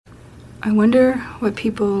I wonder what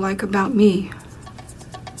people like about me.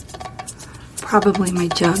 Probably my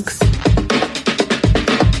jugs.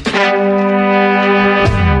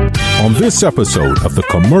 On this episode of The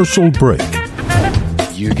Commercial Break.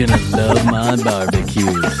 You're gonna love my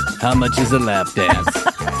barbecues. How much is a lap dance?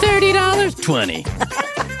 $30? 20.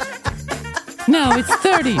 No, it's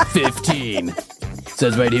 30. 15.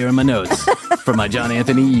 Says right here in my notes from my John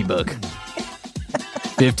Anthony ebook.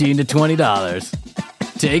 $15 to $20.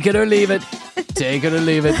 Take it or leave it. Take it or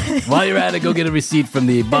leave it. While you're at it, go get a receipt from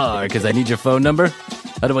the bar, because I need your phone number.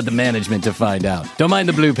 I don't want the management to find out. Don't mind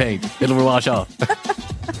the blue paint. It'll wash off.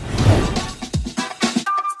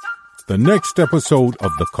 The next episode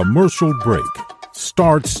of The Commercial Break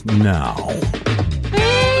starts now.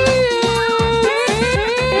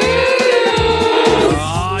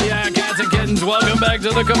 Oh, yeah, cats and kittens, welcome back to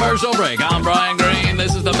The Commercial Break. I'm Brian Green.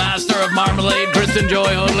 This is the master of marmalade, Kristen Joy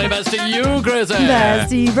Hoadley. Best to you, Kristen.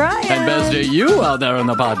 Bestie Brian. And best to you out there in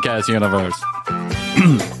the podcast universe.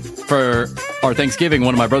 For our Thanksgiving,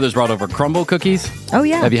 one of my brothers brought over crumble cookies. Oh,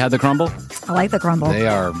 yeah. Have you had the crumble? I like the crumble. They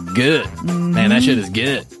are good. Mm-hmm. Man, that shit is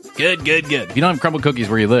good. Good. If you don't have crumble cookies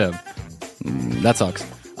where you live, that sucks.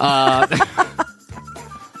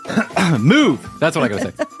 Move. That's what I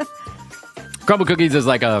gotta say. Crumble cookies is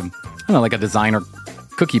like a designer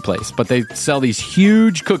cookie place, but they sell these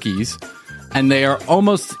huge cookies, and they are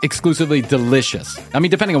almost exclusively delicious. I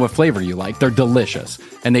mean, depending on what flavor you like, they're delicious,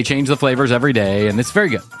 and they change the flavors every day, and it's very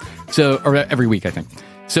good. Or every week, I think.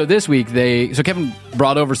 So this week, Kevin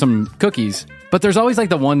brought over some cookies, but there's always like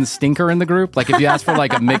the one stinker in the group. Like if you ask for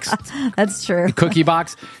like a mixed That's true. cookie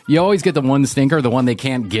box, you always get the one stinker, the one they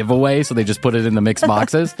can't give away, so they just put it in the mixed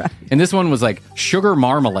boxes. Right. And this one was like sugar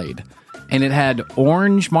marmalade, and it had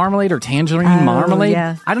orange marmalade or tangerine marmalade.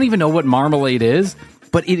 Yeah. I don't even know what marmalade is,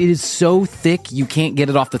 but it is so thick you can't get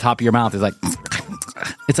it off the top of your mouth.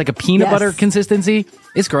 It's like a peanut butter consistency.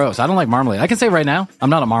 It's gross. I don't like marmalade. I can say right now, I'm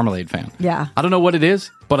not a marmalade fan. Yeah. I don't know what it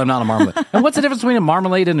is, but I'm not a marmalade. And what's the difference between a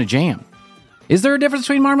marmalade and a jam? Is there a difference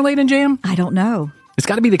between marmalade and jam? I don't know. It's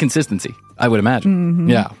got to be the consistency, I would imagine. Mm-hmm.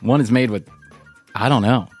 Yeah. One is made with, I don't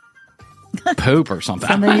know, poop or something.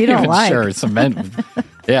 Something you don't like. Sure. Cement.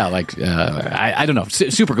 Yeah, I don't know,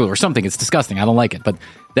 super glue or something. It's disgusting. I don't like it. But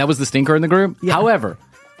that was the stinker in the group. Yeah. However,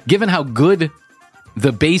 given how good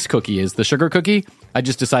the base cookie is, the sugar cookie, I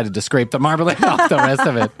just decided to scrape the marmalade off the rest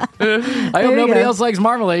of it. I hope nobody else likes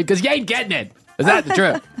marmalade, because you ain't getting it. Is that the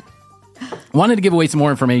truth? Wanted to give away some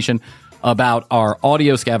more information about our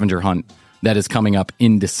audio scavenger hunt that is coming up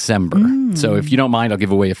in December. So if you don't mind, I'll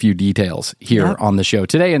give away a few details here on the show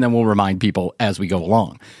today, and then we'll remind people as we go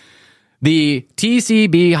along. The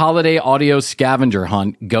TCB Holiday Audio Scavenger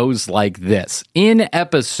Hunt goes like this. In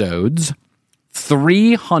episodes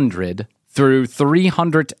 300 through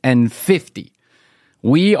 350,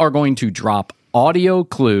 we are going to drop audio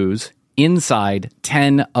clues inside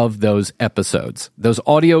 10 of those episodes. Those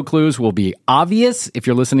audio clues will be obvious if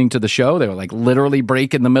you're listening to the show. They will like literally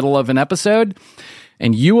break in the middle of an episode,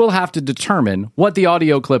 and you will have to determine what the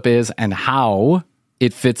audio clip is and how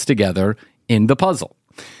it fits together in the puzzle.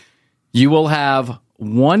 You will have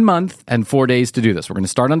 1 month and 4 days to do this. We're going to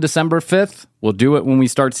start on December 5th. We'll do it when we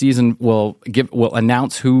start season. We'll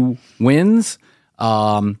announce who wins.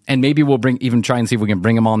 And maybe we'll try and see if we can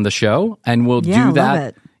bring them on the show. And we'll do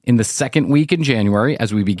that in the second week in January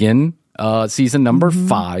as we begin season number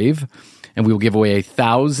 5. And we will give away a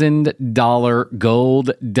 $1,000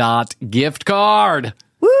 Gold Dot gift card.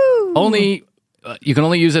 Woo! You can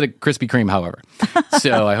only use it at Krispy Kreme, however.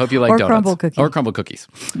 So I hope you like or donuts. Crumble cookies.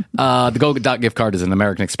 The Gold Dot gift card is an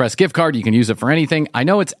American Express gift card. You can use it for anything. I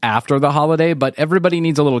know it's after the holiday, but everybody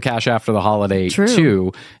needs a little cash after the holiday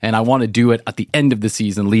too. And I want to do it at the end of the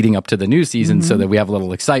season, leading up to the new season, so that we have a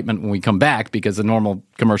little excitement when we come back, because the normal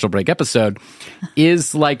commercial break episode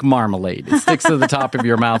is like marmalade. It sticks to the top of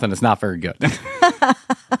your mouth and it's not very good.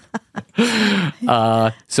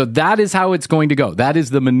 So that is how it's going to go. That is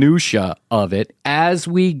the minutia of it. As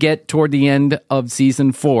we get toward the end of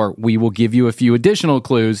season 4, we will give you a few additional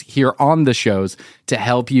clues here on the shows to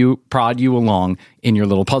help you, prod you along in your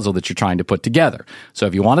little puzzle that you're trying to put together. So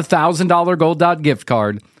if you want a $1,000 Gold Dot gift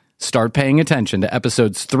card, start paying attention to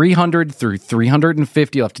episodes 300 through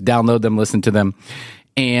 350. You'll have to download them, listen to them,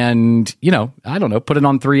 and, I don't know, put it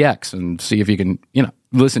on 3X and see if you can,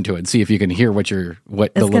 listen to it and see if you can hear what the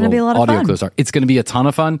little audio clues are. It's going to be a ton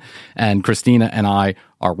of fun. And Christina and I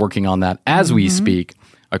are working on that as we speak.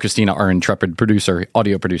 Christina, our intrepid producer,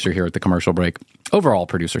 audio producer here at the Commercial Break, overall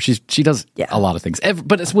producer. She does a lot of things,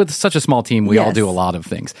 but it's with such a small team. We all do a lot of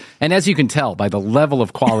things. And as you can tell by the level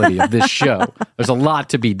of quality of this show, there's a lot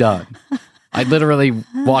to be done. I literally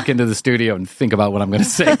walk into the studio and think about what I'm going to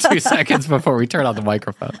say 2 seconds before we turn on the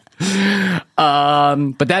microphone.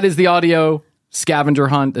 But that is the audio scavenger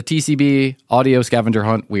hunt, the TCB audio scavenger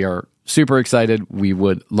hunt. We are super excited. We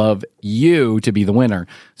would love you to be the winner.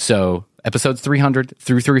 So episodes 300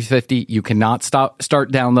 through 350, you cannot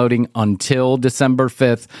start downloading until December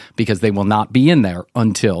 5th because they will not be in there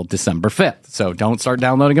until December 5th. So don't start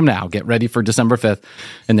downloading them now. Get ready for December 5th,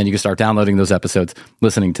 and then you can start downloading those episodes,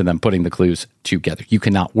 listening to them, putting the clues together. You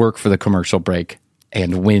cannot work for the commercial break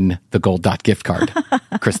and win the Gold Dot gift card.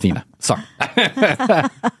 Christina, sorry.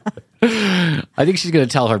 I think she's going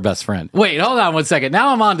to tell her best friend. Wait, hold on 1 second. Now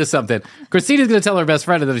I'm on to something. Christina's going to tell her best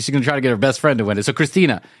friend that she's going to try to get her best friend to win it. So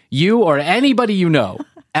Christina, you or anybody you know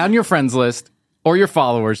on your friends list or your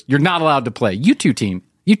followers, you're not allowed to play. You two, team.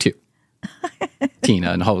 You two.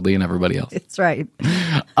 Tina and Hoadley and everybody else. It's right.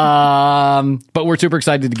 But we're super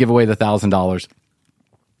excited to give away the $1,000.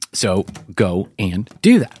 So go and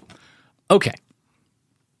do that. Okay.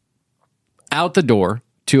 Out the door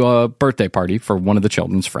to a birthday party for one of the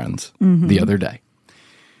children's friends the other day.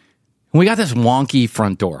 And we got this wonky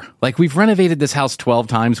front door. Like, we've renovated this house 12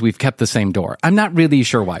 times. We've kept the same door. I'm not really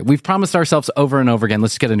sure why. We've promised ourselves over and over again,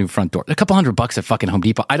 let's get a new front door. A couple $100 at fucking Home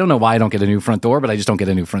Depot. I don't know why I don't get a new front door, but I just don't get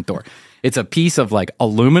a new front door. It's a piece of like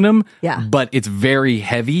aluminum, but it's very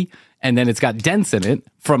heavy. And then it's got dents in it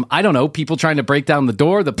from, I don't know, people trying to break down the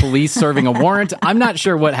door, the police serving a warrant. I'm not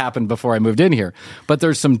sure what happened before I moved in here, but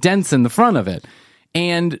there's some dents in the front of it.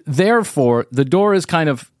 And therefore, the door is kind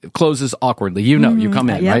of closes awkwardly. You know, you come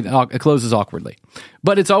in, right? It closes awkwardly.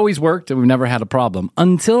 But it's always worked, and we've never had a problem.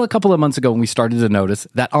 Until a couple of months ago when we started to notice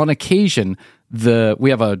that on occasion, we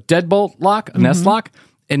have a deadbolt lock, a nest lock,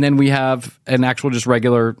 and then we have an actual just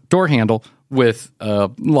regular door handle with a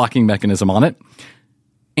locking mechanism on it.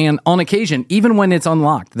 And on occasion, even when it's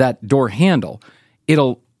unlocked, that door handle,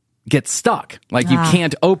 it'll get stuck. Like, you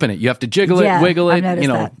can't open it. You have to jiggle it, wiggle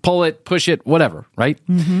it, pull it, push it, whatever, right?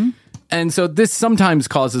 And so this sometimes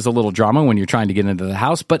causes a little drama when you're trying to get into the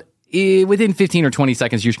house, but within 15 or 20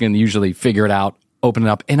 seconds, you can usually figure it out, open it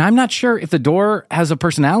up. And I'm not sure if the door has a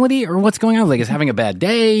personality or what's going on. Like, it's having a bad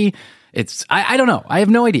day. I don't know. I have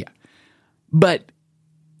no idea. But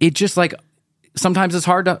it just like, sometimes it's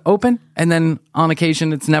hard to open, and then on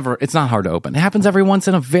occasion, it's not hard to open. It happens every once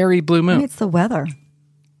in a very blue moon. Maybe it's the weather.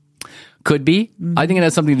 Could be. I think it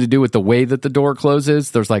has something to do with the way that the door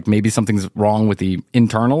closes. There's like maybe something's wrong with the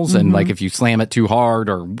internals, and like if you slam it too hard,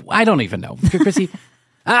 or I don't even know. Chrissy,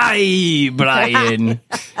 hi, Brian.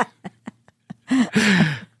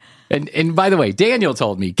 And by the way, Daniel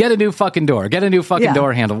told me, get a new fucking door. Get a new fucking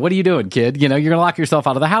door handle. What are you doing, kid? You're going to lock yourself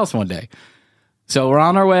out of the house one day. So we're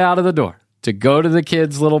on our way out of the door to go to the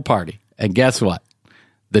kids' little party. And guess what?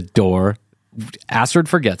 The door, Astrid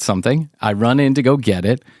forgets something. I run in to go get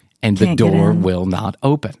it. And the door will not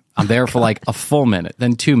open. I'm there for like a full minute,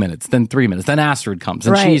 then 2 minutes, then 3 minutes. Then Astrid comes,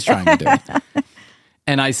 and she's trying to do it.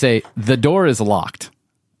 And I say, the door is locked.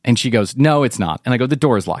 And she goes, no, it's not. And I go, the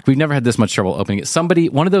door is locked. We've never had this much trouble opening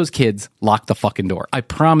it. One of those kids locked the fucking door. I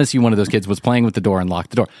promise you one of those kids was playing with the door and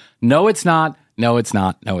locked the door. No, it's not. No, it's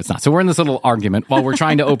not. No, it's not. So we're in this little argument while we're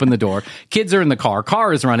trying to open the door. Kids are in the car.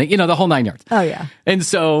 Car is running, the whole 9 yards. Oh, yeah. And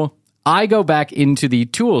so I go back into the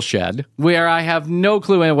tool shed where I have no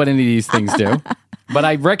clue what any of these things do, but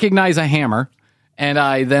I recognize a hammer, and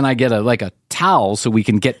I get a towel so we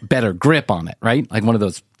can get better grip on it, right? Like one of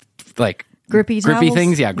those like grippy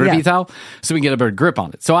things, grippy towel, so we can get a better grip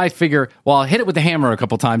on it. So I figure, well, I'll hit it with the hammer a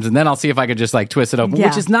couple times, and then I'll see if I could just like twist it open,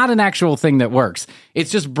 which is not an actual thing that works. It's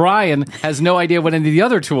just Brian has no idea what any of the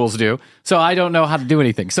other tools do, so I don't know how to do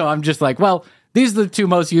anything. So I'm just like, well, these are the two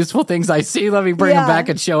most useful things I see. Let me bring them back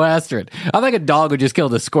and show Astrid. I'm like a dog who just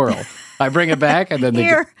killed a squirrel. I bring it back, and then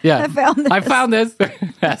I found this.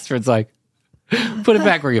 Astrid's like, put it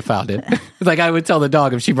back where you found it. It's like I would tell the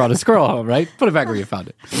dog if she brought a squirrel home, right? Put it back where you found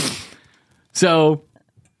it. So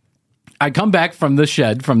I come back from the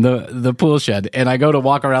shed, from the pool shed, and I go to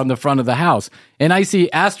walk around the front of the house, and I see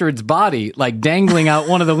Astrid's body like dangling out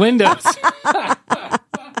one of the windows.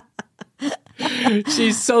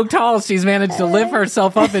 She's so tall, she's managed to lift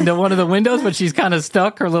herself up into one of the windows, but she's kind of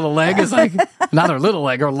stuck. Her little leg is like, not her little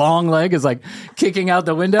leg, her long leg is like kicking out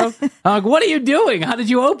the window. I'm like, what are you doing? How did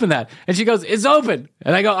you open that? And she goes, it's open.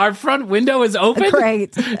 And I go, our front window is open?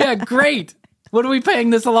 Great. Yeah, great. What are we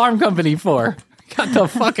paying this alarm company for? Got the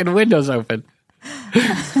fucking windows open.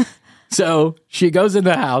 So she goes in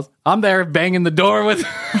the house. I'm there banging the door with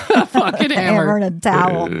a fucking hammer. And a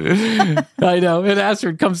towel. I know. And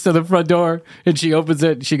Astrid comes to the front door, and she opens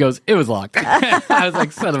it, and she goes, it was locked. I was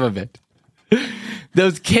like, son of a bitch.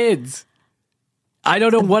 Those kids I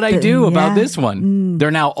don't know what I do about this one.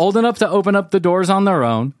 They're now old enough to open up the doors on their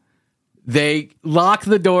own. They lock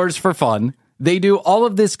the doors for fun. They do all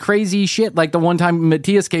of this crazy shit. Like the one time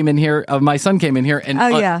Matthias came in here, my son came in here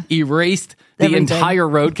and erased the entire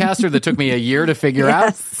Roadcaster that took me a year to figure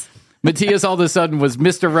out. Matthias all of a sudden was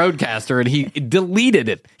Mr. Roadcaster and he deleted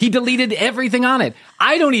it. He deleted everything on it.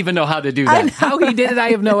 I don't even know how to do that. How he did it, I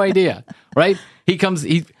have no idea. Right?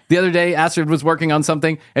 The other day, Astrid was working on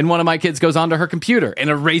something and one of my kids goes onto her computer and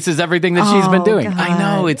erases everything that she's been doing. God. I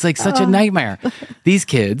know, it's like such a nightmare. These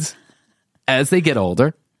kids, as they get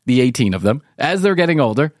older, the 18 of them, as they're getting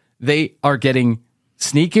older, they are getting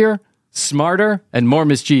sneakier, smarter, and more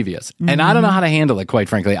mischievous. Mm-hmm. And I don't know how to handle it, quite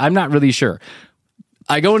frankly. I'm not really sure.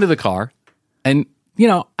 I go into the car and,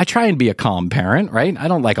 I try and be a calm parent, right? I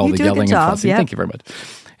don't like all the yelling and fussing. Yep. Thank you very much.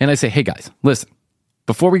 And I say, hey guys, listen,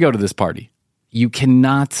 before we go to this party, you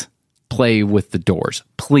cannot play with the doors.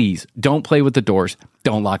 Please don't play with the doors.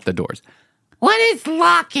 Don't lock the doors. What is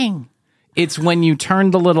locking? It's when you turn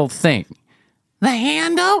the little thing. The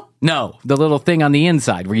handle? No, the little thing on the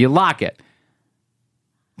inside where you lock it.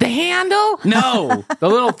 The handle? No, the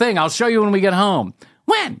little thing. I'll show you when we get home.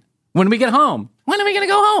 When? When we get home. When are we going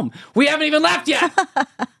to go home? We haven't even left yet.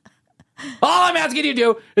 All I'm asking you to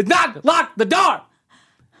do is not lock the door.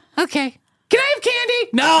 Okay. Can I have candy?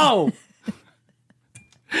 No.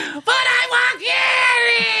 But I want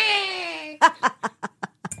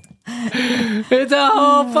candy. It's a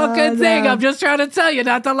whole fucking thing. I'm just trying to tell you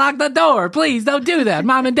not to lock the door. Please don't do that.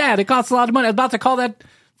 Mom and Dad, it costs a lot of money. I was about to call that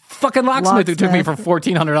fucking locksmith who took me for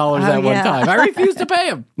 $1,400 at one time. I refused to pay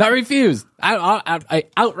him. I refused. I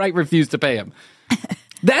outright refused to pay him.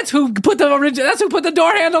 That's who put the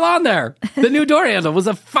door handle on there. The new door handle was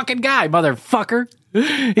a fucking guy, motherfucker.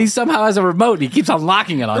 He somehow has a remote and he keeps on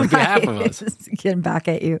locking it on behalf of us. Getting back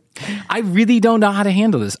at you. I really don't know how to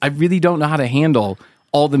handle this. I really don't know how to handle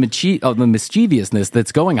all the mischievousness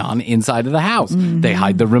that's going on inside of the house. Mm-hmm. They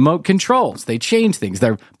hide the remote controls. They change things.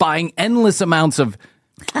 They're buying endless amounts of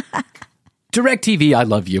DirecTV. I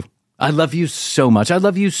love you. I love you so much. I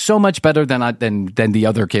love you so much better than the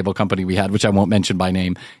other cable company we had, which I won't mention by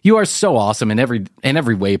name. You are so awesome in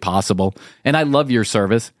every way possible, and I love your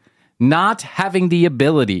service. Not having the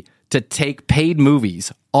ability to take paid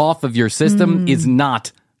movies off of your system is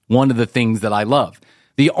not one of the things that I love.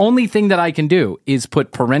 The only thing that I can do is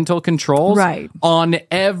put parental controls on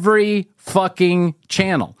every fucking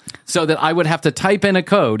channel so that I would have to type in a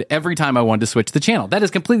code every time I wanted to switch the channel. That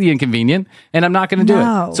is completely inconvenient, and I'm not going to do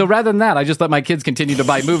it. So rather than that, I just let my kids continue to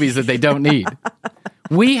buy movies that they don't need.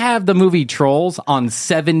 We have the movie Trolls on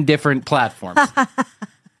 7 different platforms.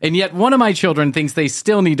 And yet one of my children thinks they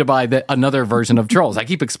still need to buy another version of Trolls. I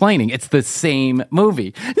keep explaining it's the same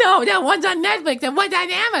movie. No, one's on Netflix and one's on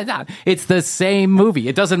Amazon. It's the same movie.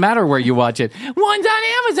 It doesn't matter where you watch it. One's on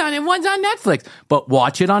Amazon and one's on Netflix. But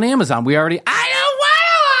watch it on Amazon. I don't want to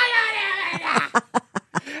watch it on Amazon.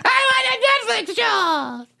 I want a Netflix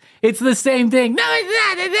show. It's the same thing. No, it's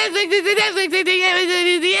not. The Netflix is the Netflix and the Amazon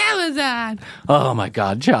is the Amazon. Oh, my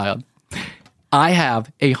God, child. I have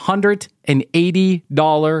a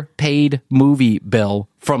 $180 paid movie bill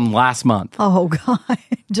from last month. Oh, God.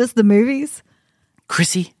 Just the movies?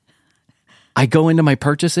 Chrissy, I go into my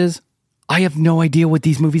purchases. I have no idea what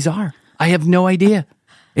these movies are. I have no idea.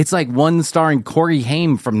 It's like one starring Corey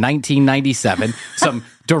Haim from 1997, some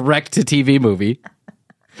direct-to-TV movie.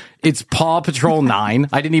 It's Paw Patrol 9.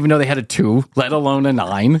 I didn't even know they had a 2, let alone a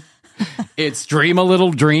 9. It's Dream a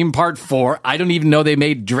Little Dream Part 4. I don't even know I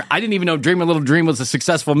didn't even know Dream a Little Dream was a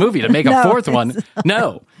successful movie to make a fourth one.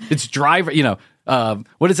 No, it's Driver,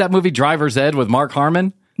 what is that movie? Driver's Ed with Mark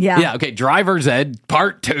Harmon? Yeah. Yeah, okay, Driver's Ed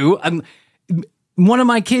Part 2. One of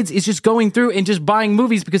my kids is just going through and just buying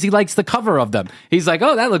movies because he likes the cover of them. He's like,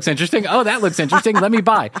 oh, that looks interesting. Oh, that looks interesting. Let me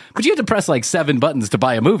buy. But you have to press like 7 buttons to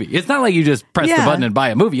buy a movie. It's not like you just press the button and buy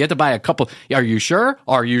a movie. You have to buy a couple. Are you sure?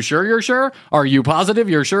 Are you sure you're sure? Are you positive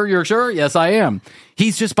you're sure you're sure? Yes, I am.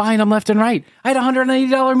 He's just buying them left and right. I had a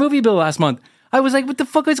 $180 movie bill last month. I was like, what the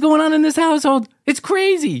fuck is going on in this household? It's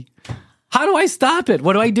crazy. How do I stop it?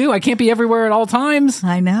 What do I do? I can't be everywhere at all times.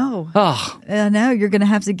 I know. Oh. I know. You're going to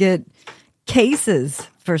have to get cases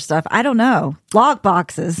for stuff. I don't know. Lock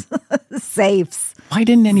boxes, safes. Why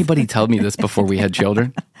didn't anybody tell me this before we had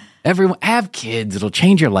children? Everyone have kids. It'll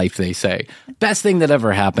change your life, they say. Best thing that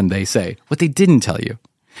ever happened, they say. What they didn't tell you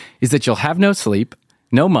is that you'll have no sleep,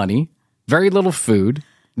 no money, very little food,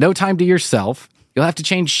 no time to yourself, You'll have to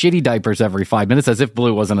change shitty diapers every 5 minutes, as if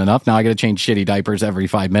Blue wasn't enough. Now I got to change shitty diapers every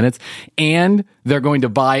 5 minutes. And they're going to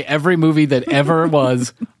buy every movie that ever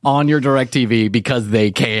was on your DirecTV because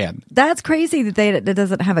they can. That's crazy that that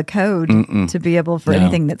doesn't have a code to be able for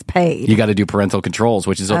anything that's paid. You got to do parental controls,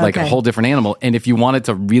 which is like a whole different animal. And if you want it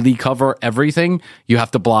to really cover everything, you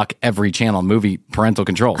have to block every channel, movie parental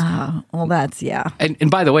controls. Oh, well, that's, yeah.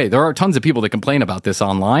 And by the way, there are tons of people that complain about this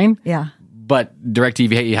online. Yeah. But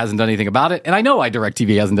DirecTV hasn't done anything about it. And I know why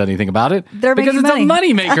DirecTV hasn't done anything about it. They're because it's making a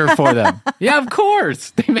money maker for them. Yeah, of course.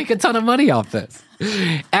 They make a ton of money off this.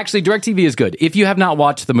 Actually, DirecTV is good. If you have not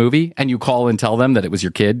watched the movie and you call and tell them that it was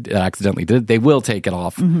your kid that accidentally did it, they will take it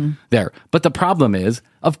off there. But the problem is,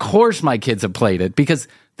 of course my kids have played it because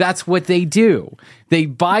that's what they do. They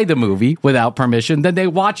buy the movie without permission, then they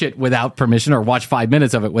watch it without permission or watch 5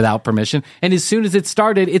 minutes of it without permission. And as soon as it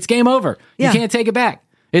started, it's game over. Yeah. You can't take it back.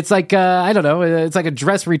 It's like, I don't know, it's like a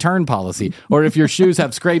dress return policy. Or if your shoes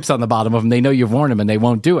have scrapes on the bottom of them, they know you've worn them and they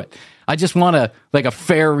won't do it. I just want a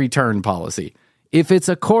fair return policy. If it's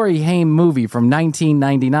a Corey Haim movie from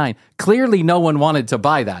 1999, clearly no one wanted to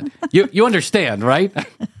buy that. You understand, right?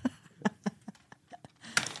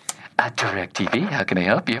 At DirecTV, how can I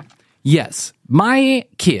help you? Yes, my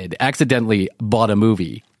kid accidentally bought a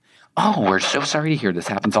movie. Oh, we're so sorry to hear this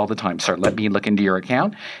happens all the time, sir. Let me look into your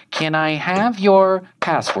account. Can I have your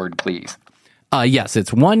password, please? Yes,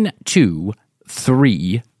 it's 1, 2,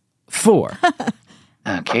 3, 4.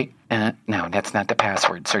 Okay. No, that's not the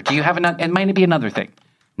password, sir. Do you have another? It might be another thing.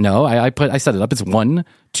 No, I set it up. It's 1,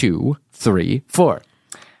 2, 3, 4.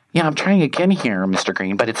 Yeah, I'm trying again here, Mr.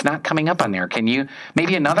 Green, but it's not coming up on there. Can you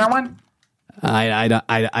maybe another one? I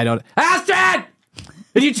don't. Astrid!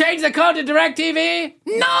 Did you change the code to DirecTV?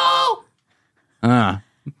 No!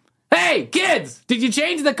 Hey, kids! Did you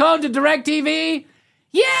change the code to DirecTV?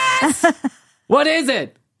 Yes! What is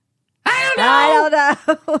it? I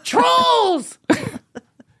don't know! Trolls!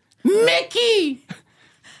 Mickey!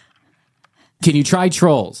 Can you try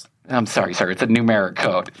Trolls? I'm sorry, sir. It's a numeric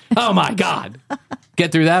code. Oh, my God.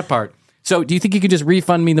 Get through that part. So, do you think you could just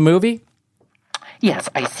refund me the movie? Yes,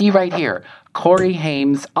 I see right here. Corey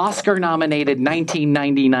Haim's Oscar-nominated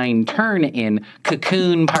 1999 turn-in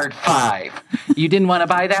Cocoon Part 5. You didn't want to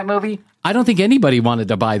buy that movie? I don't think anybody wanted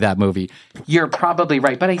to buy that movie. You're probably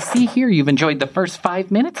right, but I see here you've enjoyed the first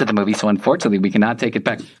 5 minutes of the movie, so unfortunately we cannot take it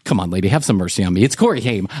back. Come on, lady, have some mercy on me. It's Corey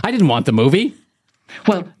Haim. I didn't want the movie.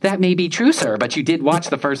 Well, that may be true, sir, but you did watch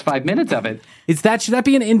the first 5 minutes of it. Should that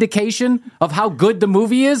be an indication of how good the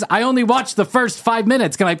movie is? I only watched the first 5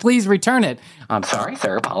 minutes. Can I please return it? I'm sorry,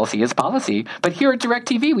 sir. Policy is policy. But here at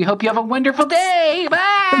DirecTV, we hope you have a wonderful day.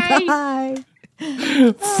 Bye. Bye.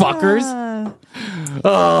 Fuckers.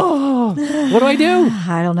 Oh, what do I do?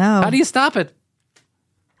 I don't know. How do you stop it?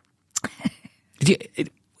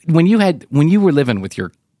 When you were living with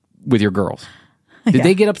your girls, did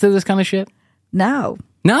they get up to this kind of shit? No.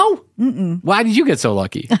 No? Mm-mm. Why did you get so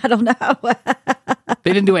lucky? I don't know.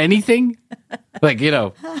 They didn't do anything? Like,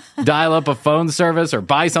 dial up a phone service or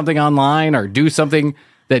buy something online or do something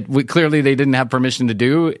that clearly they didn't have permission to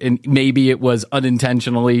do, and maybe it was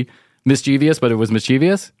unintentionally mischievous, but it was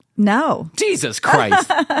mischievous? No. Jesus Christ.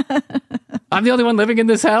 I'm the only one living in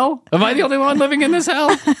this hell? Am I the only one living in this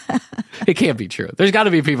hell? It can't be true. There's got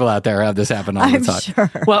to be people out there who have this happen all the time.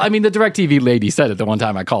 Sure. Well, I mean, the DirecTV lady said it the one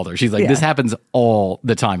time I called her. She's like, This happens all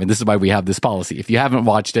the time, and this is why we have this policy. If you haven't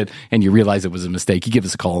watched it and you realize it was a mistake, you give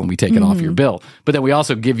us a call and we take it off your bill. But then we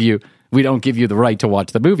also we don't give you the right to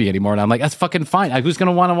watch the movie anymore. And I'm like, that's fucking fine. Who's going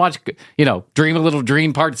to want to watch, Dream a Little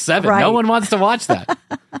Dream Part 7? Right. No one wants to watch that.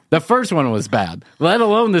 The first one was bad, let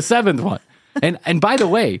alone the 7th one. And by the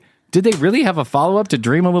way, did they really have a follow-up to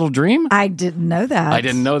Dream a Little Dream? I didn't know that. I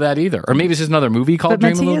didn't know that either. Or maybe it's just another movie called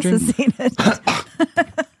Dream a Little Dream. Has seen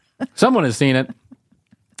it. Someone has seen it.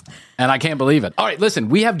 And I can't believe it. All right, listen,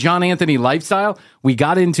 we have John Anthony Lifestyle. We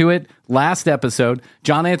got into it last episode.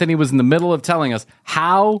 John Anthony was in the middle of telling us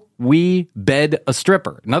how we bed a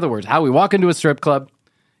stripper. In other words, how we walk into a strip club,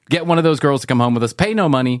 get one of those girls to come home with us, pay no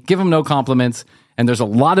money, give them no compliments. And there's a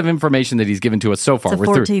lot of information that he's given to us so far. It's a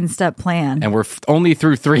 14-step plan. And we're only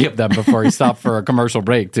through 3 of them before he stopped for a commercial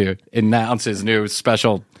break to announce his new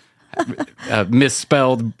special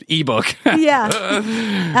misspelled ebook. Yeah.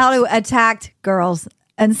 How to attack girls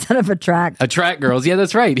instead of attract. Attract girls. Yeah,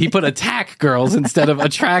 that's right. He put attack girls instead of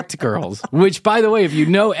attract girls, which, by the way, if you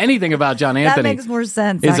know anything about John Anthony. That makes more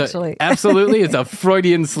sense, actually. Absolutely. It's a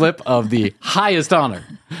Freudian slip of the highest honor.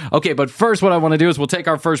 Okay, but first what I want to do is we'll take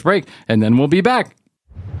our first break, and then we'll be back.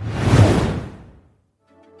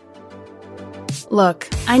 Look,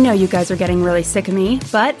 I know you guys are getting really sick of me,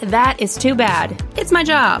 but that is too bad. It's my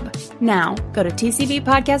job. Now, go to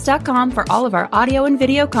tcbpodcast.com for all of our audio and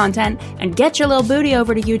video content and get your little booty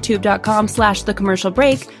over to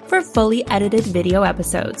youtube.com/thecommercialbreak for fully edited video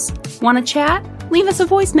episodes. Want to chat? Leave us a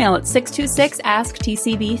voicemail at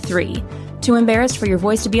 626-ASK-TCB3. Too embarrassed for your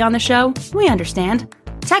voice to be on the show? We understand.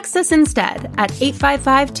 Text us instead at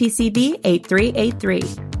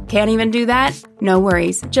 855-TCB-8383. Can't even do that? No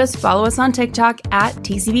worries. Just follow us on TikTok at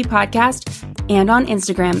TCB Podcast and on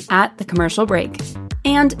Instagram at The Commercial Break.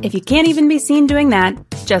 And if you can't even be seen doing that,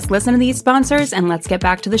 just listen to these sponsors and let's get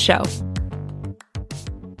back to the show.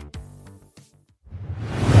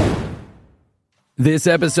 This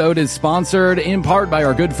episode is sponsored in part by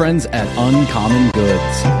our good friends at Uncommon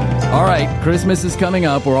Goods. All right, Christmas is coming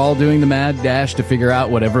up. We're all doing the mad dash to figure out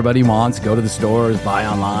what everybody wants, go to the stores, buy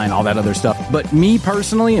online, all that other stuff. But me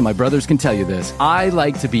personally, and my brothers can tell you this, I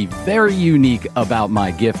like to be very unique about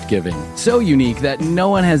my gift giving. So unique that no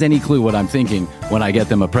one has any clue what I'm thinking when I get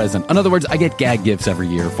them a present. In other words, I get gag gifts every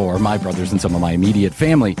year for my brothers and some of my immediate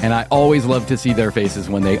family, and I always love to see their faces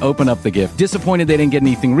when they open up the gift. Disappointed they didn't get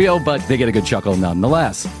anything real, but they get a good chuckle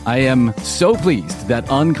nonetheless. I am so pleased that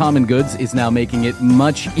Uncommon Goods is now making it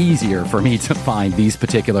much easier for me to find these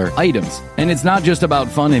particular items. And it's not just about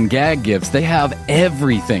fun and gag gifts. They have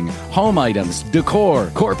everything. Home items,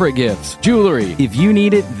 decor, corporate gifts, jewelry. If you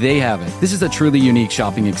need it, they have it. This is a truly unique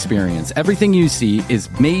shopping experience. Everything you see is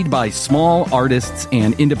made by small artists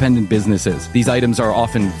and independent businesses. These items are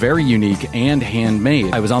often very unique and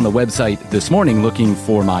handmade. I was on the website this morning looking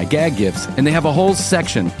for my gag gifts, and they have a whole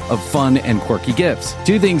section of fun and quirky gifts.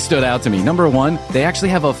 Two things stood out to me. Number one, they actually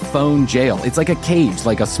have a phone jail. It's like a cage,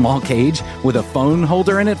 like a small cage with a phone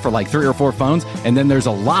holder in it for like 3 or 4 phones, and then there's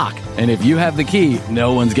a lock. And if you have the key,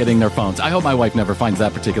 no one's getting their phones. I hope my wife never finds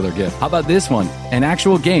that particular gift. How about this one? An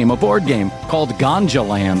actual game, a board game called Ganja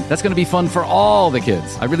Land. That's going to be fun for all the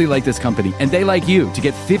kids. I really like this company, and they like you. To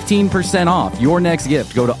get 15% off your next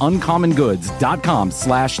gift, go to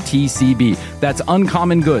uncommongoods.com/TCB. That's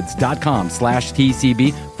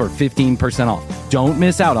uncommongoods.com/TCB for 15% off. Don't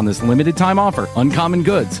miss out on this limited time offer. Uncommon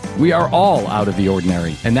Goods. We are all out of the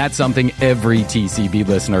ordinary, and that's something every TCB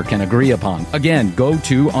listener can agree upon. Again, go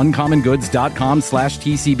to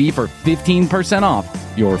uncommongoods.com/TCB for 15% off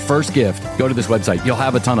your first gift. Go to this website. You'll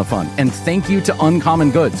have a ton of fun. And thank you to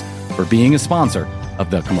Uncommon Goods for being a sponsor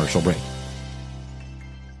of The Commercial Break.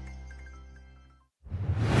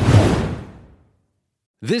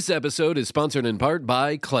 This episode is sponsored in part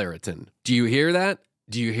by Claritin. Do you hear that?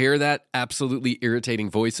 Do you hear that absolutely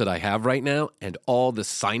irritating voice that I have right now and all the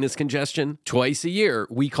sinus congestion? Twice a year,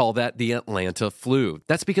 we call that the Atlanta flu.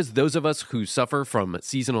 That's because those of us who suffer from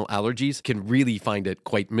seasonal allergies can really find it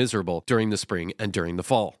quite miserable during the spring and during the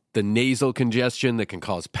fall. The nasal congestion that can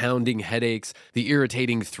cause pounding headaches, the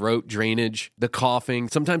irritating throat drainage, the coughing.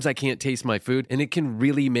 Sometimes I can't taste my food, and it can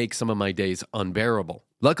really make some of my days unbearable.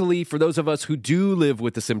 Luckily, for those of us who do live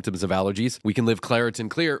with the symptoms of allergies, we can live Claritin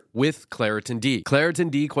Clear with Claritin D.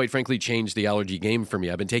 Claritin D, quite frankly, changed the allergy game for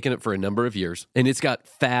me. I've been taking it for a number of years, and it's got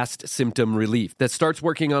fast symptom relief that starts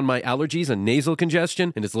working on my allergies and nasal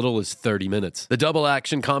congestion in as little as 30 minutes. The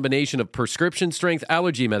double-action combination of prescription-strength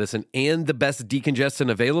allergy medicine and the best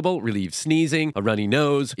decongestant available relieves sneezing, a runny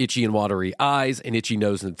nose, itchy and watery eyes, an itchy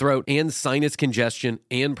nose and throat, and sinus congestion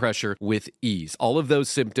and pressure with ease. All of those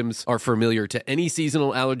symptoms are familiar to any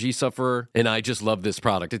seasonal allergy sufferer, and I just love this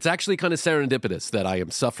product. It's actually kind of serendipitous that I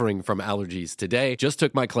am suffering from allergies today. Just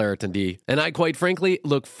took my Claritin D, and I quite frankly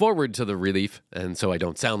look forward to the relief, and so I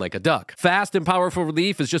don't sound like a duck. Fast and powerful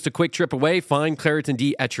relief is just a quick trip away. Find Claritin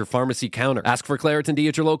D at your pharmacy counter. Ask for Claritin D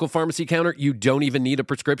at your local pharmacy counter. You don't even need a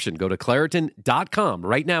prescription. Go to Claritin.com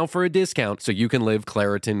right now for a discount so you can live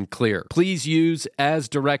Claritin Clear. Please use as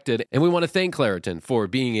directed, and we want to thank Claritin for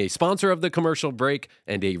being a sponsor of the Commercial Break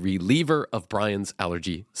and a reliever of Brian's allergy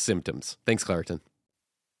symptoms. Thanks, Claritin.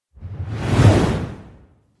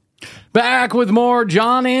 Back with more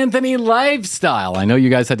John Anthony Lifestyle. I know you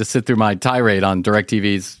guys had to sit through my tirade on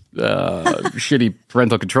DirecTV's shitty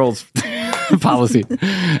parental controls policy.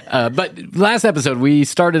 But last episode, we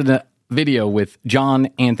started a video with John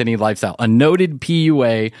Anthony Lifestyle, a noted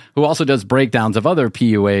PUA who also does breakdowns of other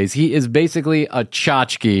PUAs. He is basically a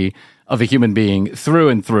tchotchke of a human being through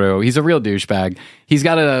and through. He's a real douchebag. He's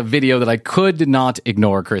got a video that I could not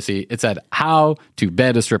ignore, Chrissy. It said how to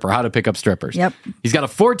bed a stripper, how to pick up strippers. Yep. He's got a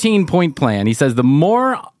 14-point plan. He says the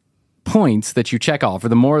more points that you check off, or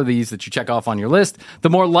the more of these that you check off on your list, the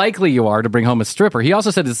more likely you are to bring home a stripper. He also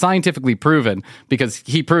said it's scientifically proven because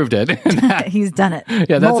he proved it. He's done it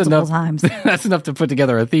that's multiple enough times. That's enough to put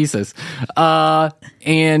together a thesis.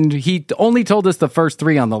 And he only told us the first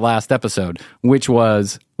 3 on the last episode, which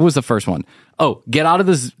was, what was the first one? Oh, get out of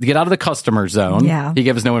the customer zone. Yeah. He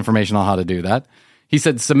gave us no information on how to do that. He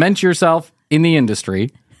said, cement yourself in the industry,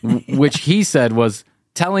 which he said was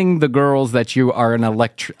telling the girls that you are a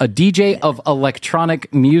DJ of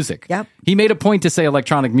electronic music. Yep. He made a point to say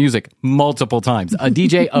electronic music multiple times. A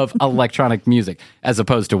DJ of electronic music, as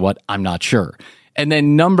opposed to what? I'm not sure. And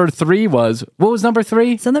then number 3 was, what was number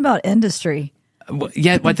 3? Something about industry.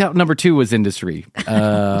 Yeah, I thought number 2 was industry.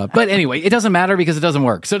 But anyway, it doesn't matter because it doesn't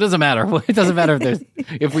work. So it doesn't matter. It doesn't matter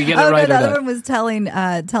if we get it right no, or the not. other one was telling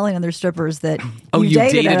other strippers that you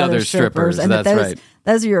dated other strippers. and That's right.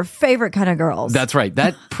 Those are your favorite kind of girls. That's right.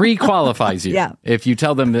 That pre-qualifies you. Yeah. If you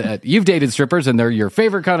tell them that you've dated strippers and they're your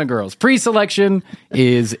favorite kind of girls, pre-selection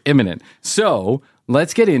is imminent. So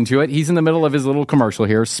let's get into it. He's in the middle of his little commercial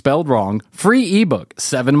here, spelled wrong. Free ebook,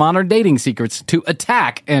 7 modern dating secrets to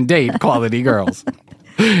attack and date quality girls.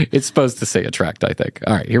 It's supposed to say attract, I think.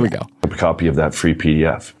 All right, here we go. A copy of that free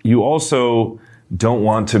PDF. You also don't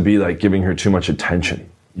want to be like giving her too much attention.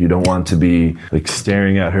 You don't want to be like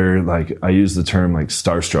staring at her. Like I use the term like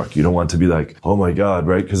starstruck. You don't want to be like, oh my God,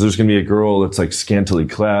 right? Because there's going to be a girl that's like scantily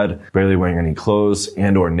clad, barely wearing any clothes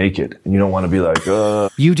and or naked. And you don't want to be like,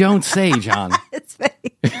 You don't say, John. It's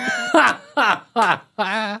fake.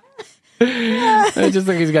 I just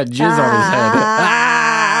think he's got jizz on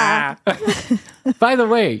his head. By the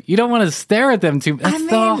way, you don't want to stare at them too. That's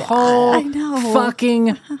the whole I know.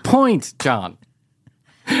 fucking point, John.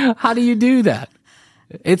 How do you do that?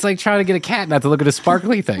 It's like trying to get a cat not to look at a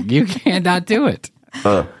sparkly thing. You cannot do it.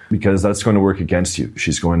 because that's going to work against you.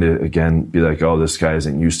 She's going to, again, be like, oh, this guy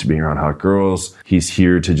isn't used to being around hot girls. He's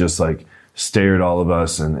here to just like stare at all of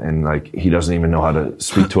us. And like, he doesn't even know how to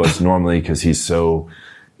speak to us normally because he's so,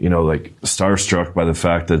 you know, like starstruck by the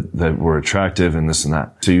fact that we're attractive and this and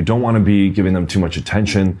that. So you don't want to be giving them too much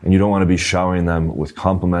attention and you don't want to be showering them with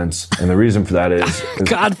compliments. And the reason for that is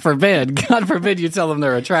God forbid you tell them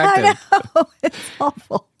they're attractive. I know. It's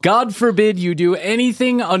awful. God forbid you do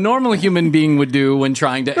anything a normal human being would do when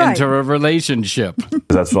trying to enter a relationship.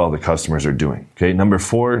 That's what all the customers are doing. Okay. Number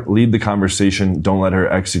 4, lead the conversation. Don't let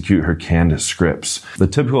her execute her canned scripts. The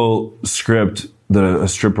typical script that a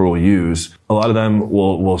stripper will use, a lot of them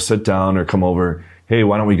will sit down or come over. Hey,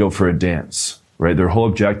 why don't we go for a dance? Right? Their whole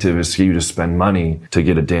objective is to get you to spend money to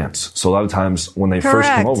get a dance. So a lot of times when they first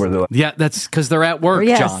come over, they're like, yeah, that's because they're at work,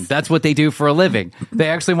 Yes. John. That's what they do for a living. They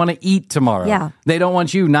actually want to eat tomorrow. Yeah. They don't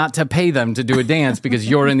want you not to pay them to do a dance because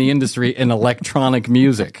you're in the industry in electronic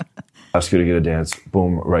music. ask you to get a dance,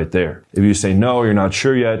 boom, right there. If you say no, you're not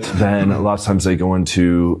sure yet, then a lot of times they go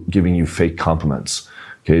into giving you fake compliments.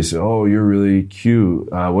 Okay, so, oh, you're really cute.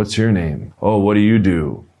 What's your name? Oh, what do you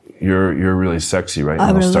do? You're really sexy, right?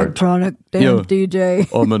 I'm an electronic dance DJ.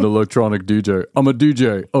 I'm an electronic DJ. I'm a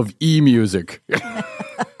DJ of e-music.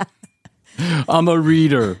 I'm a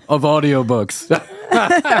reader of audiobooks.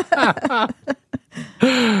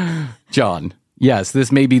 John, yes,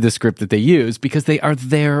 this may be the script that they use because they are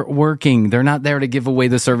there working. They're not there to give away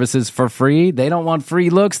the services for free. They don't want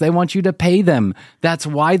free looks. They want you to pay them. That's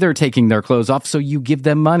why they're taking their clothes off, so you give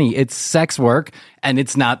them money. It's sex work, and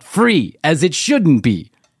it's not free, as it shouldn't be.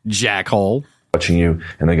 Jackhole. Watching you,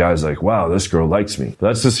 and the guy's like, wow, this girl likes me.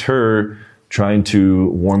 That's just her trying to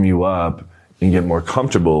warm you up and get more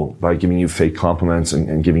comfortable by giving you fake compliments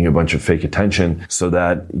and giving you a bunch of fake attention so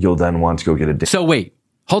that you'll then want to go get a date. So wait,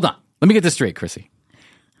 hold on. Let me get this straight, Chrissy.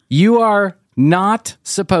 You are not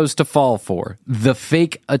supposed to fall for the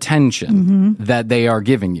fake attention that they are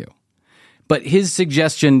giving you. But his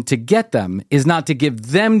suggestion to get them is not to give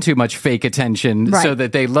them too much fake attention so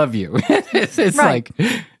that they love you. It's like,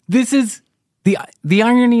 this is, the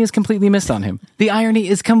irony is completely missed on him. The irony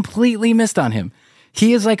is completely missed on him.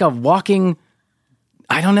 He is like a walking,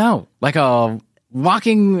 I don't know, like a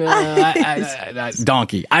walking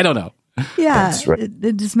donkey. I don't know. Yeah, That's right.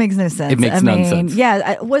 it just makes no sense. It makes no sense.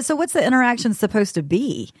 Yeah, so what's the interaction supposed to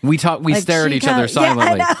be? We Like, stare at she each other kinda- yeah, I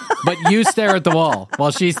silently, know. but you stare at the wall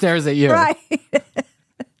while she stares at you. Right.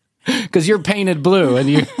 Because you're painted blue and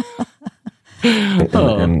you.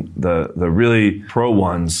 And the really pro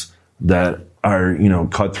ones that are, you know,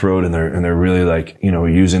 cutthroat and they're really like, you know,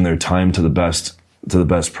 using their time to the best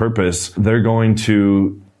purpose, they're going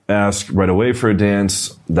to ask right away for a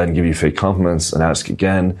dance, then give you fake compliments and ask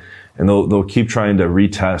again. and they'll keep trying to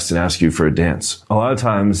retest and ask you for a dance. A lot of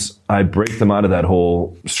times I break them out of that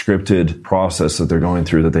whole scripted process that they're going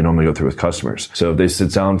through that they normally go through with customers. So if they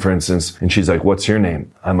sit down, for instance, and she's like, what's your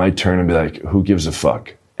name? I might turn and be like, who gives a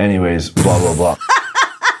fuck? Anyways, blah, blah, blah.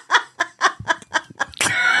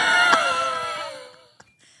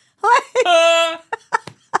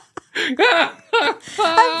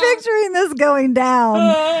 I'm picturing this going down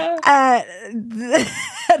at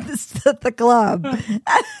the club.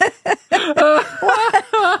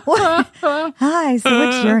 What? Hi, so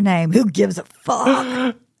what's your name? Who gives a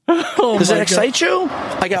fuck? Does that excite you?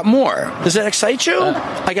 I got more. Does that excite you?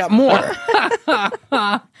 I got more.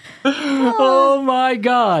 Oh my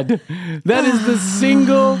God. That is the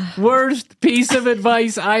single worst piece of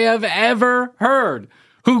advice I have ever heard.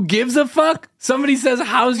 Who gives a fuck? Somebody says,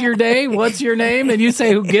 how's your day? What's your name? And you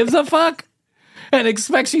say, who gives a fuck? And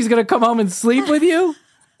expect she's going to come home and sleep with you?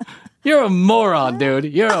 You're a moron, dude.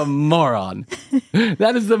 You're a moron.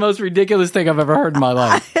 That is the most ridiculous thing I've ever heard in my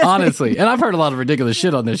life, honestly. And I've heard a lot of ridiculous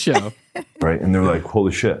shit on this show. Right, and they're like,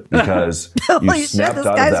 holy shit, because Holy you shit, snapped this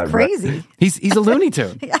out of guy's that. crazy. He's a Looney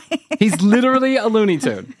Tune. He's literally a Looney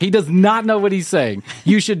Tune. He does not know what he's saying.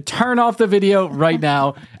 You should turn off the video right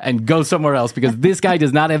now and go somewhere else because this guy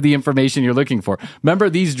does not have the information you're looking for. Remember,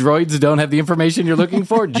 these droids don't have the information you're looking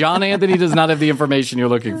for? John Anthony does not have the information you're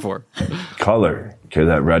looking for. Color, okay,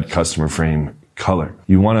 that red customer frame color.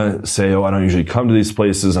 You want to say, oh, I don't usually come to these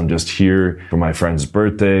places. I'm just here for my friend's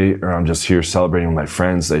birthday, or I'm just here celebrating with my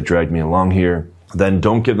friends. They dragged me along here. Then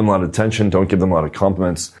don't give them a lot of attention. Don't give them a lot of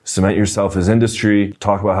compliments. Cement yourself as industry.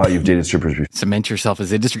 Talk about how you've dated strippers before. Cement yourself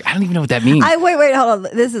as industry. I don't even know what that means. Wait, hold on.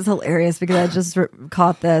 This is hilarious because I just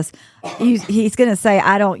caught this. He's going to say,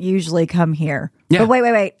 I don't usually come here. Yeah. But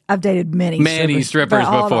wait. I've dated many strippers but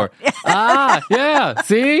hold before. on. Yeah.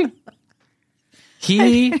 See?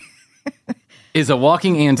 He is a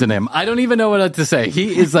walking antonym. I don't even know what to say.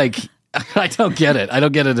 He is like, I don't get it. I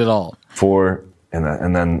don't get it at all.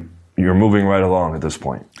 And then you're moving right along at this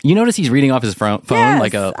point. You notice he's reading off his phone Yes,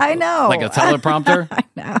 like a I know. like a teleprompter? I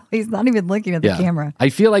know. He's not even looking at the camera. I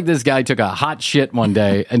feel like this guy took a hot shit one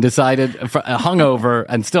day and decided, hungover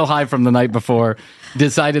and still high from the night before,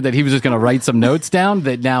 decided that he was just going to write some notes down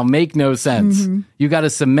that now make no sense. Mm-hmm. You got to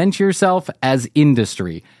cement yourself as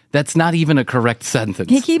industry. That's not even a correct sentence.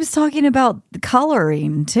 He keeps talking about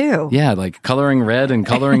coloring, too. Yeah, like coloring red and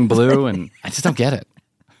coloring blue, and I just don't get it.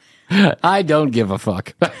 I don't give a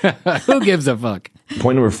fuck. Who gives a fuck?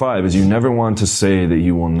 Point number 5 is you never want to say that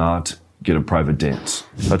you will not get a private dance.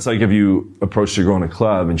 That's like if you approach a girl in a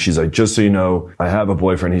club and she's like, just so you know, I have a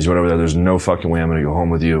boyfriend, he's right over there, there's no fucking way I'm going to go home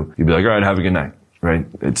with you. You'd be like, all right, have a good night, right?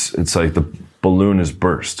 It's like the balloon is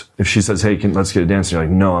burst. If she says, hey, let's get a dance, and you're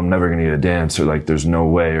like, no, I'm never going to get a dance, or like, there's no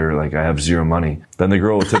way, or like, I have zero money, then the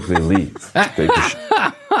girl will typically leave.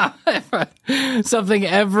 Something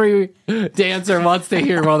every dancer wants to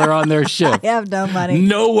hear while they're on their shift. I have no money.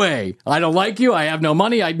 No way. I don't like you. I have no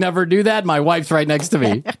money. I'd never do that. My wife's right next to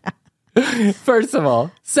me. First of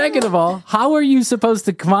all. Second of all, how are you supposed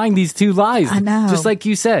to combine these two lies? I know. Just like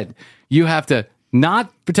you said, you have to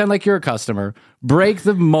not pretend like you're a customer, break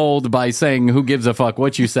the mold by saying who gives a fuck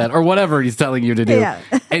what you said or whatever he's telling you to do. Yeah.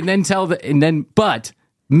 And then but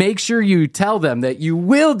make sure you tell them that you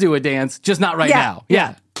will do a dance, just not right now.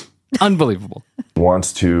 Yeah. Unbelievable.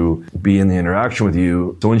 Wants to be in the interaction with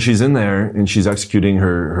you. So when she's in there and she's executing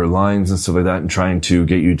her lines and stuff like that and trying to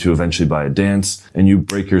get you to eventually buy a dance and you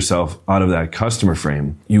break yourself out of that customer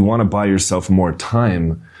frame, you want to buy yourself more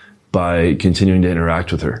time by continuing to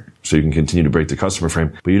interact with her. So you can continue to break the customer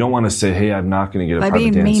frame. But you don't want to say, hey, I'm not going to get a by private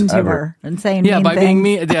being dance mean to ever. her and saying Yeah, mean by things. being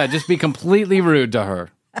mean. Yeah, just be completely rude to her.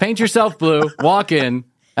 Paint yourself blue, walk in,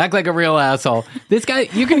 act like a real asshole. This guy,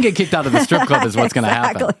 you're going to get kicked out of the strip club is what's going to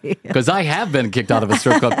happen. Because I have been kicked out of a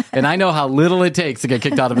strip club, and I know how little it takes to get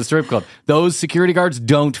kicked out of a strip club. Those security guards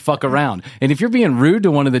don't fuck around. And if you're being rude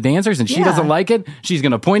to one of the dancers and she doesn't like it, she's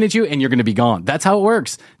going to point at you and you're going to be gone. That's how it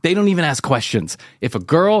works. They don't even ask questions. If a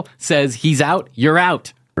girl says he's out, you're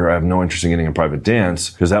out. Or I have no interest in getting a private dance,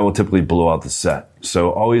 because that will typically blow out the set.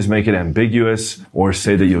 So always make it ambiguous or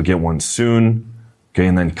say that you'll get one soon. Okay,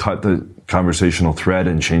 and then cut the conversational thread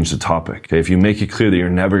and change the topic. Okay, if you make it clear that you're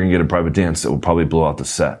never going to get a private dance, it will probably blow out the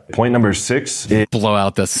set. Point number 6 is blow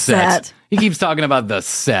out the set. He keeps talking about the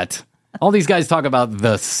set. All these guys talk about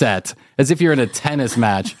the set as if you're in a tennis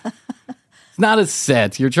match. It's not a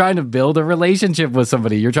set. You're trying to build a relationship with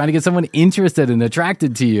somebody. You're trying to get someone interested and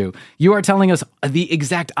attracted to you. You are telling us the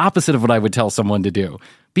exact opposite of what I would tell someone to do.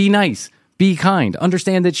 Be nice. Be kind.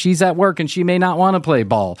 Understand that she's at work and she may not want to play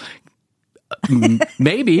ball.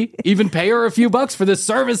 Maybe even pay her a few bucks for the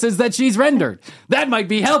services that she's rendered. That might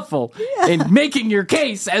be helpful in making your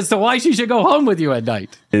case as to why she should go home with you at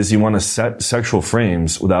night. Is you want to set sexual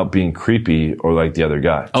frames without being creepy or like the other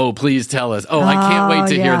guy. Oh, please tell us. Oh, I can't wait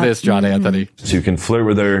to hear this, John Anthony. So you can flirt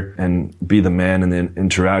with her and be the man in the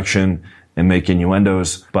interaction and make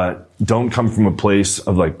innuendos, but don't come from a place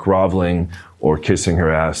of like groveling or kissing her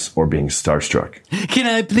ass or being starstruck. Can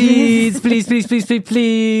I please lick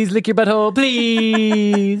your butthole,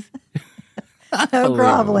 please? No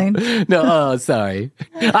groveling. No, oh, sorry.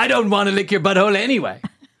 I don't want to lick your butthole anyway.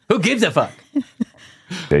 Who gives a fuck?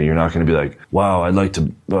 Okay, you're not going to be like, wow, I'd like to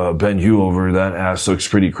bend you over. That ass looks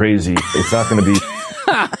pretty crazy. It's not going to be...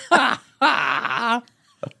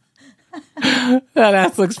 That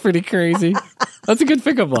ass looks pretty crazy. That's a good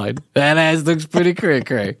pickup line. That ass looks pretty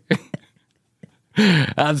cray-cray.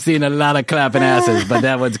 I've seen a lot of clapping asses, but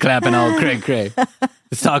that one's clapping all cray-cray.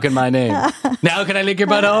 It's talking my name. Now can I lick your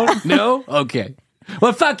butthole? No? Okay.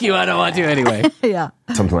 Well, fuck you. I don't want to anyway. Yeah.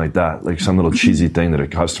 Something like that. Like some little cheesy thing that a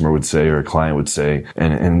customer would say or a client would say.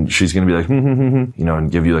 And she's going to be like,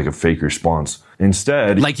 and give you like a fake response.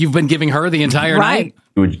 Instead... Like you've been giving her the entire night?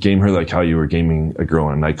 You would game her like how you were gaming a girl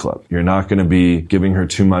in a nightclub. You're not going to be giving her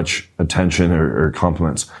too much attention or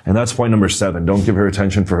compliments. And that's point number 7. Don't give her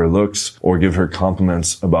attention for her looks or give her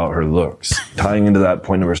compliments about her looks. Tying into that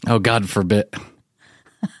point number... Oh, God forbid.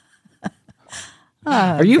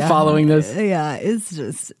 Are you following this? Yeah, it's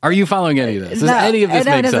just... Are you following any of this? Does No, any of this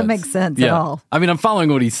make sense? It doesn't make sense at all. I mean, I'm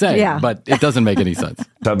following what he's saying, but it doesn't make any sense.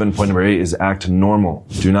 7, point number 8 is act normal.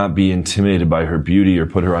 Do not be intimidated by her beauty or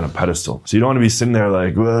put her on a pedestal. So you don't want to be sitting there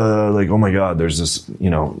like, oh my God, there's this,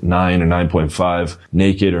 9 or 9.5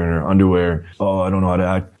 naked or in her underwear. Oh, I don't know how to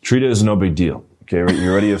act. Treat it as no big deal. Okay,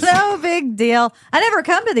 you ready? No big deal. I never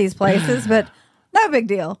come to these places, but... No big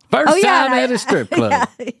deal. First time at a strip club.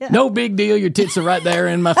 Yeah. No big deal. Your tits are right there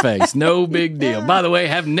in my face. No big deal. By the way,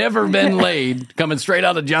 have never been laid. Coming straight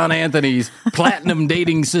out of John Anthony's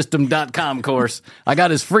PlatinumDatingSystem.com course. I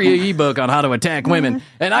got his free ebook on how to attack women.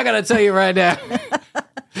 And I got to tell you right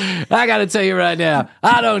now,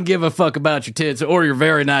 I don't give a fuck about your tits or your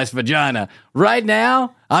very nice vagina. Right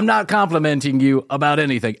now, I'm not complimenting you about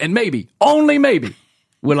anything. And maybe, only maybe,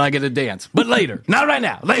 will I get a dance. But later. Not right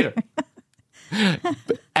now. Later.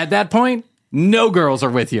 At that point, no girls are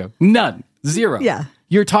with you. None. Zero. Yeah.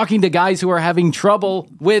 You're talking to guys who are having trouble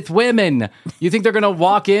with women. You think they're going to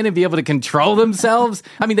walk in and be able to control themselves?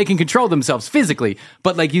 I mean, they can control themselves physically,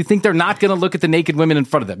 but like you think they're not going to look at the naked women in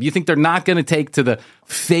front of them. You think they're not going to take to the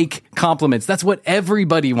fake compliments. That's what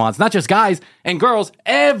everybody wants. Not just guys and girls.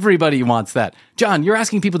 Everybody wants that. John, you're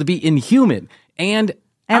asking people to be inhuman and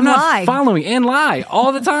I'm not lie. following and lie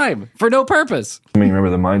all the time for no purpose. I mean, remember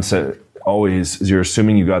the mindset always is you're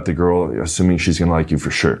assuming you got the girl, you're assuming she's going to like you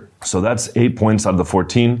for sure. So that's 8 points out of the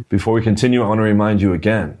 14. Before we continue, I want to remind you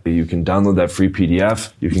again, you can download that free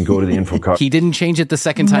PDF. You can go to the info card. He didn't change it the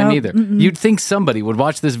second time either. You'd think somebody would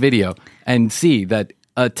watch this video and see that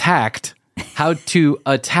how to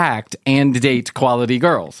attack and date quality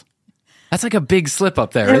girls. That's like a big slip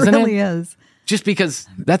up there, isn't it? It really is. Just because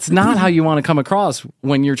that's not how you want to come across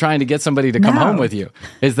when you're trying to get somebody to come home with you,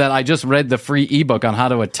 is that I just read the free ebook on how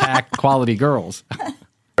to attack quality girls.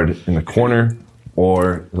 In the corner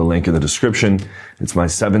or the link in the description. It's my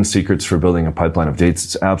 7 secrets for building a pipeline of dates.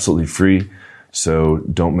 It's absolutely free, so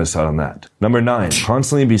don't miss out on that. Number 9,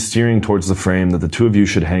 constantly be steering towards the frame that the two of you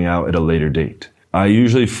should hang out at a later date. I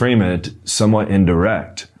usually frame it somewhat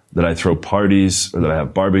indirect, that I throw parties or that I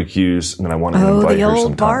have barbecues and then I want to invite the her old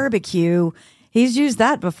sometime. barbecue. He's used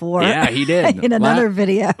that before. Yeah, he did. In another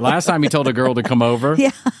video. Last time he told a girl to come over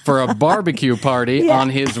for a barbecue party on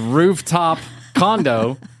his rooftop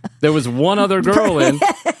condo. There was one other girl in.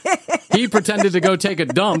 He pretended to go take a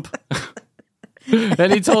dump.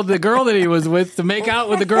 And he told the girl that he was with to make out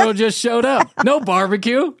with the girl who just showed up. No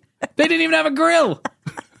barbecue. They didn't even have a grill.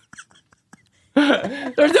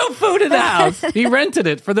 There's no food in the house. He rented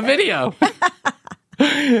it for the video.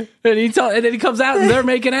 And then he comes out and they're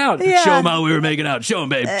making out. Yeah. Show him how we were making out. Show him,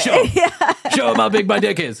 babe. Show him. Show him how big my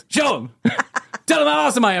dick is. Show him. Tell him how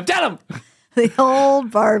awesome I am. Tell him. The old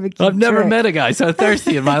barbecue. I've never trick. met a guy so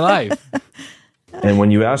thirsty in my life. And when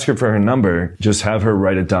you ask her for her number, just have her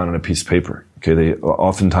write it down on a piece of paper. Okay, they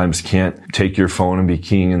oftentimes can't take your phone and be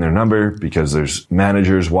keying in their number because there's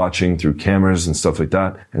managers watching through cameras and stuff like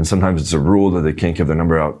that. And sometimes it's a rule that they can't give their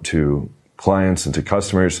number out to clients and to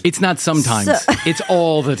customers. It's not sometimes. It's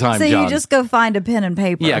all the time, So John. you just go find a pen and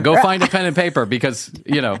paper. Yeah, go find a pen and paper because,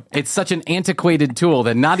 it's such an antiquated tool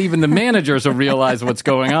that not even the managers will realize what's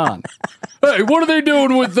going on. Hey, what are they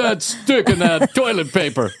doing with that stick and that toilet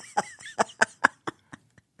paper?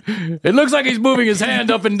 It looks like he's moving his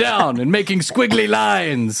hand up and down and making squiggly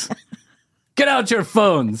lines. Get out your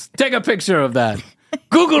phones. Take a picture of that.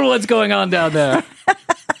 Google what's going on down there.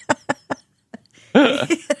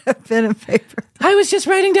 Pen and paper. I was just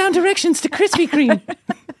writing down directions to Krispy Kreme.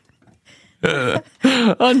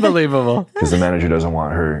 Unbelievable. Because the manager doesn't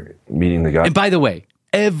want her meeting the guy. And by the way,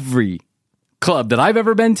 every club that I've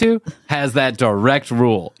ever been to has that direct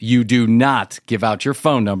rule. You do not give out your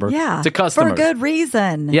phone number to customers. For good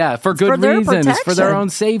reason. Yeah, for good reason. It's for their own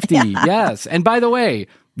safety. Yeah. Yes. And by the way,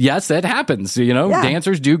 yes, that happens. You know,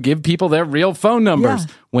 dancers do give people their real phone numbers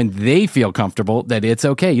when they feel comfortable that it's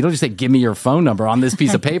okay. You don't just say, give me your phone number on this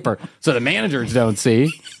piece of paper so the managers don't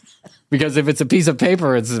see. Because if it's a piece of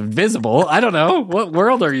paper, it's invisible. I don't know. What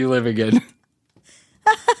world are you living in?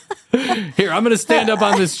 Here, I'm going to stand up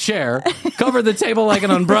on this chair, cover the table like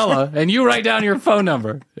an umbrella, and you write down your phone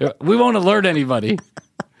number. We won't alert anybody.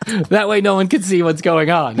 That way no one can see what's going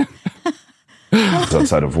on.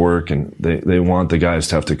 Outside of work, and they want the guys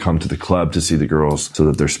to have to come to the club to see the girls so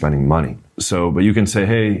that they're spending money. So, but you can say,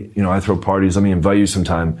 hey, you know, I throw parties. Let me invite you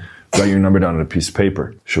sometime. Write your number down on a piece of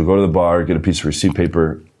paper. She'll go to the bar, get a piece of receipt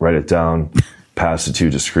paper, write it down, pass it to you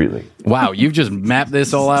discreetly. Wow, you've just mapped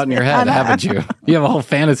this all out in your head, haven't you? You have a whole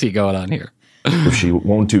fantasy going on here. If she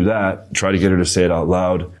won't do that, try to get her to say it out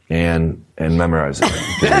loud and memorize it.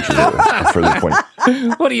 Which is a further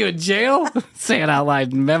point. What are you in jail? Say it out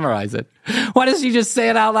loud and memorize it. Why doesn't she just say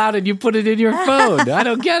it out loud and you put it in your phone? I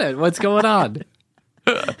don't get it. What's going on?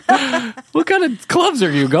 What kind of clubs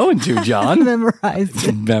are you going to, John? Memorize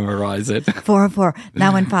it. Memorize it. 404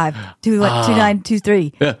 915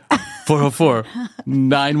 2923. 404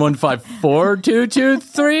 915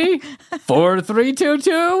 4223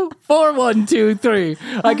 4322 4123.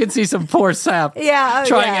 I can see some poor sap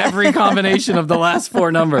trying every combination of the last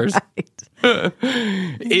four numbers.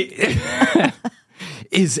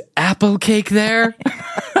 Is apple cake there?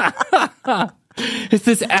 Is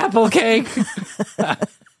this apple cake?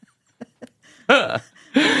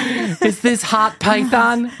 Is this hot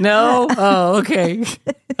python? No? Oh, okay.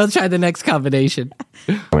 I'll try the next combination.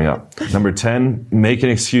 Coming up. Number 10, make an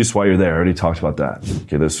excuse while you're there. I already talked about that.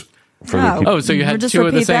 Okay, this further people. Oh, so you had two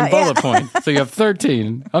of the same bullet points. So you have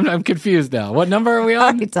 13. I'm confused now. What number are we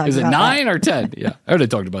on? Is it 9 or 10? Yeah, I already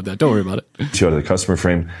talked about that. Don't worry about it. Two out of the customer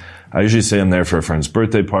frame. I usually say I'm there for a friend's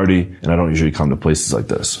birthday party, and I don't usually come to places like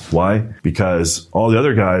this. Why? Because all the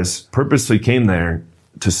other guys purposely came there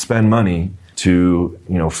to spend money to,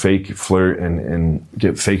 you know, fake flirt and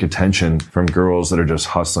get fake attention from girls that are just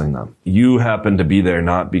hustling them. You happen to be there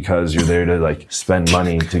not because you're there to like spend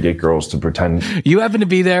money to get girls to pretend. You happen to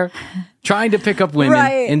be there trying to pick up women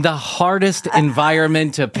in the hardest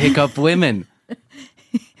environment to pick up women.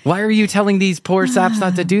 Why are you telling these poor saps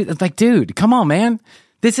not to do that? Like, dude, come on, man.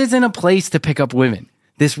 This isn't a place to pick up women.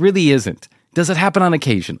 This really isn't. Does it happen on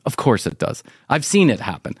occasion? Of course it does. I've seen it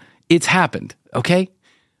happen. It's happened, okay?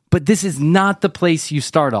 But this is not the place you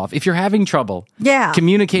start off. If you're having trouble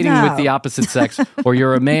communicating with the opposite sex, or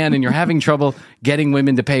you're a man and you're having trouble getting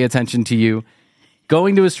women to pay attention to you,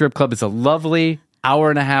 going to a strip club is a lovely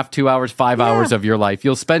hour and a half, 2 hours, 5 hours of your life.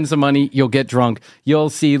 You'll spend some money, you'll get drunk,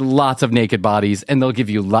 you'll see lots of naked bodies, and they'll give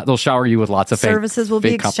you they'll shower you with lots of services will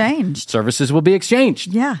be exchanged. Services will be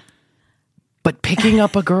exchanged. Yeah. But picking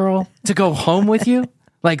up a girl to go home with you,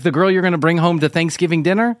 like the girl you're going to bring home to Thanksgiving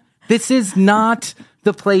dinner, this is not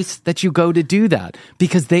the place that you go to do that,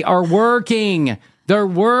 because they are working. They're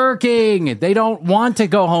working. They don't want to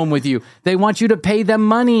go home with you. They want you to pay them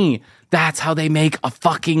money. That's how they make a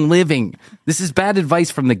fucking living. This is bad advice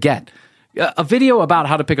from the get. A video about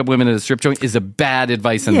how to pick up women at a strip joint is a bad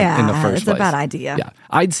advice in the first place. It's a bad idea. Yeah.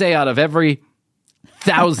 I'd say out of every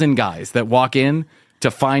 1,000 guys that walk in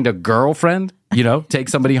to find a girlfriend, you know, take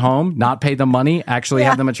somebody home, not pay them money, actually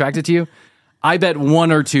have them attracted to you, I bet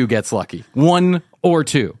 1 or 2 gets lucky. 1 or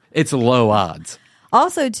 2. It's low odds.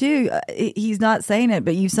 Also, too, he's not saying it,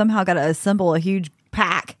 but you somehow got to assemble a huge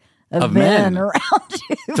pack of men around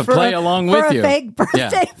you to play along with you for a fake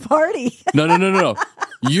birthday party. No.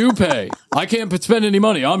 You pay. I can't spend any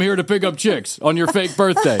money. I'm here to pick up chicks on your fake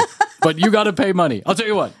birthday, but you got to pay money. I'll tell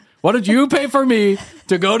you what. Why don't you pay for me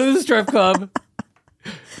to go to the strip club?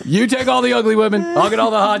 You take all the ugly women. I'll get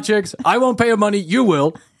all the hot chicks. I won't pay them money. You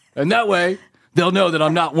will. And that way, they'll know that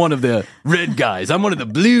I'm not one of the red guys. I'm one of the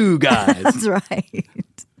blue guys. That's right.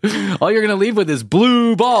 All you're going to leave with is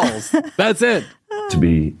blue balls. That's it. To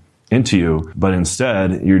be into you, but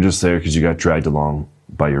instead, you're just there because you got dragged along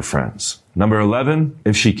by your friends. Number 11,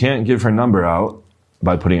 if she can't give her number out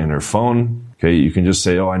by putting it in her phone, okay, you can just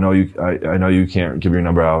say, oh, I know you can't give your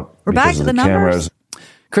number out. We're back to the cameras. numbers.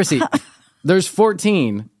 Chrissy, there's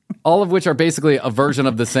 14 all of which are basically a version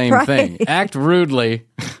of the same Right. thing. Act rudely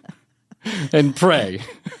and pray.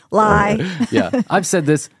 Lie. Yeah. I've said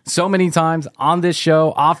this so many times on this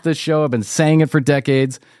show, off this show. I've been saying it for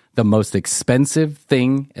decades. The most expensive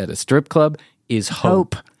thing at a strip club is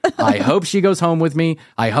hope. I hope she goes home with me.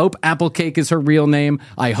 I hope Apple Cake is her real name.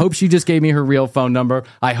 I hope she just gave me her real phone number.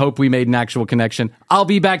 I hope we made an actual connection. I'll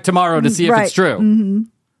be back tomorrow to see if it's true.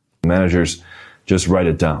 Mm-hmm. Managers, just write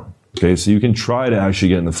it down. Okay, so you can try to actually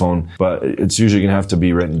get in the phone, but it's usually going to have to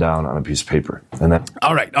be written down on a piece of paper. And that.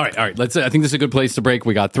 All right. Let's. I think this is a good place to break.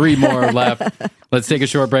 We got 3 more left. Let's take a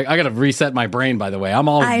short break. I got to reset my brain, by the way. I'm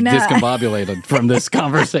all discombobulated from this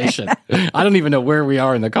conversation. I don't even know where we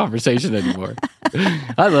are in the conversation anymore.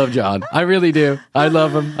 I love John. I really do. I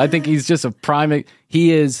love him. I think he's just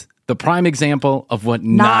he is the prime example of what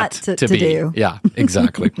not to be. Do. Yeah,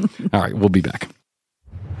 exactly. All right. We'll be back.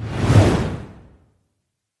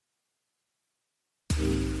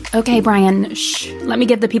 Okay, Brian, let me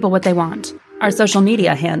give the people what they want. Our social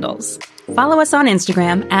media handles. Follow us on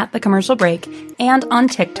Instagram at The Commercial Break and on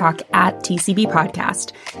TikTok at TCB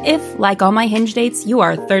Podcast. If, like all my Hinge dates, you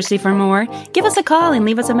are thirsty for more, give us a call and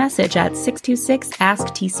leave us a message at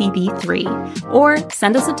 626-ASK-TCB3. Or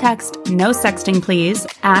send us a text, no sexting please,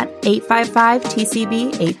 at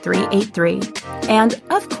 855-TCB-8383. And,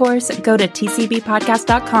 of course, go to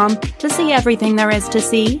tcbpodcast.com to see everything there is to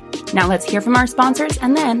see. Now let's hear from our sponsors,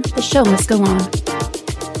 and then the show must go on.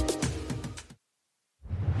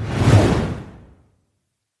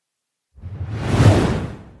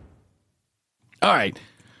 All right.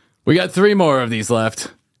 We got 3 more of these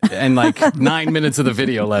left and like 9 minutes of the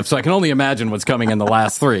video left. So I can only imagine what's coming in the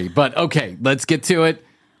last 3. But okay, let's get to it.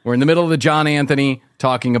 We're in the middle of the John Anthony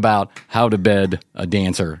talking about how to bed a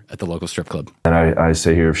dancer at the local strip club. And I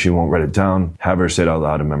say here, if she won't write it down, have her say it out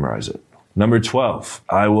loud and memorize it. Number 12,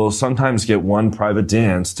 I will sometimes get one private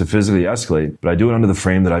dance to physically escalate, but I do it under the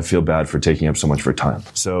frame that I feel bad for taking up so much of her time.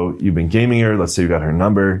 So you've been gaming her. Let's say you got her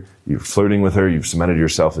number. You're flirting with her. You've cemented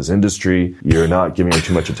yourself as industry. You're not giving her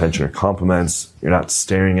too much attention or compliments. You're not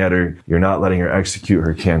staring at her. You're not letting her execute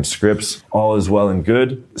her canned scripts. All is well and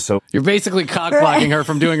good. So you're basically cock-blocking her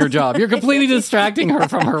from doing her job. You're completely distracting her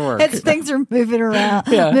from her work. Things are moving around,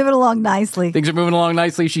 moving along nicely. Things are moving along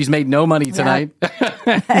nicely. She's made no money tonight.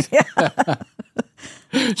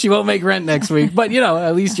 She won't make rent next week, but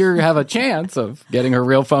at least you have a chance of getting her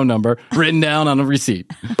real phone number written down on a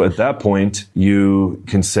receipt. But at that point, you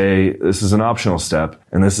can say this is an optional step,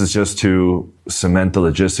 and this is just to cement the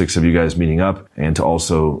logistics of you guys meeting up and to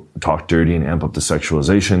also talk dirty and amp up the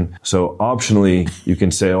sexualization. So optionally, you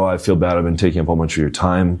can say, I feel bad. I've been taking up a bunch of your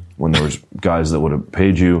time when there was guys that would have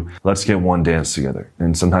paid you. Let's get one dance together.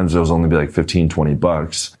 And sometimes those only be like $15,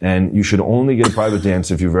 $20. And you should only get a private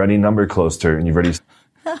dance if you've already numbered close to her and you've already...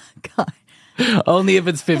 God. Only if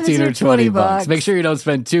it's 15 or 20 bucks. Make sure you don't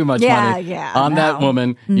spend too much money on that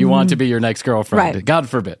woman you want to be your next girlfriend. Right. God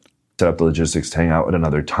forbid. Set up the logistics to hang out at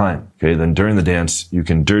another time. Okay, then during the dance, you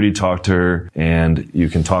can dirty talk to her and you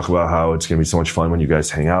can talk about how it's going to be so much fun when you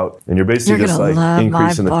guys hang out. And you're basically just like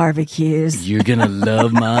increasing the barbecues. You're going to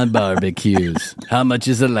love my barbecues. How much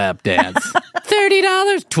is a lap dance?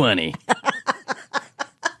 $30, 20.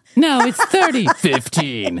 No, it's 30,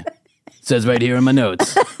 15. Says right here in my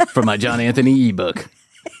notes from my John Anthony ebook.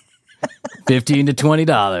 $15 to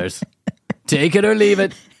 $20. Take it or leave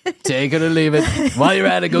it. Take it or leave it. While you're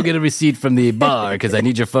at it, go get a receipt from the bar because I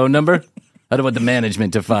need your phone number. I don't want the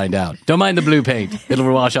management to find out. Don't mind the blue paint.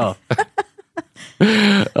 It'll wash off.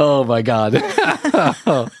 Oh, my God.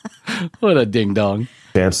 What a ding-dong.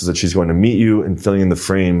 Chances that she's going to meet you and filling in the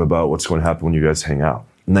frame about what's going to happen when you guys hang out.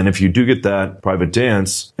 And then if you do get that private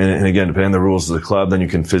dance, and again, depending on the rules of the club, then you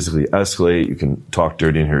can physically escalate, you can talk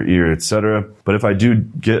dirty in her ear, etc. But if I do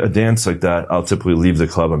get a dance like that, I'll typically leave the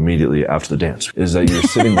club immediately after the dance. Is that you're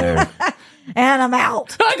sitting there. And I'm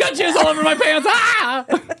out. I got jizz all over my pants.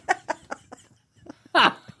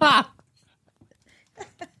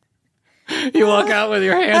 You walk out with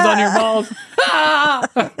your hands on your balls.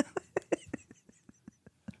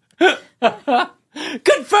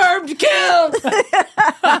 Confirmed kill.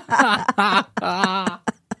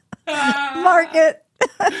 Mark it.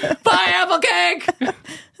 Bye, apple cake.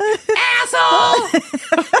 Asshole.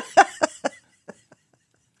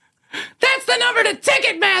 That's the number to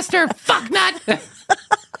Ticketmaster. Fucknut.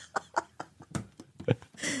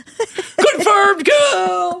 Confirmed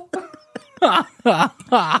kill.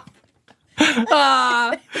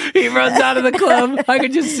 He runs out of the club. I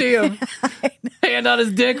could just see him. Hand on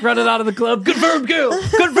his dick, running out of the club. Confirmed kill.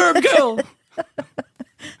 Confirmed kill.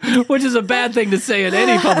 Which is a bad thing to say in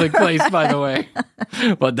any public place, by the way.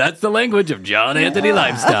 But that's the language of John Anthony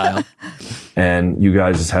lifestyle. and you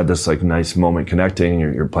guys just had this like nice moment connecting.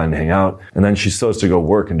 You're planning to hang out, and then she still has to go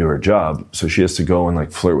work and do her job. So she has to go and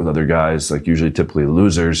like flirt with other guys, like usually typically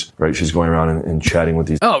losers, right? She's going around and chatting with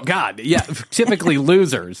these. Oh God, yeah, typically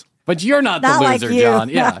losers. But you're not the Not like loser, you. John.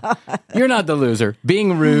 Yeah. You're not the loser.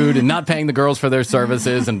 Being rude and not paying the girls for their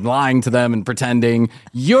services and lying to them and pretending.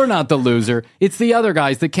 You're not the loser. It's the other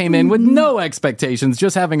guys that came in with no expectations,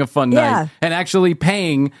 just having a fun Yeah. night and actually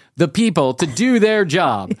paying the people to do their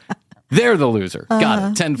job. They're the loser.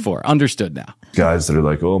 Got it. 10-4. Understood now. Guys that are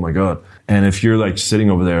like, oh my God. And if you're like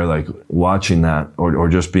sitting over there, like watching that or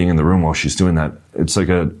just being in the room while she's doing that, it's like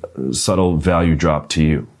a subtle value drop to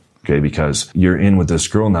you. Okay, because you're in with this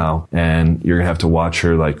girl now, and you're gonna have to watch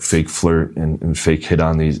her like fake flirt and fake hit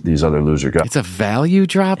on these other loser guys. It's a value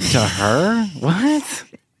drop to her? What?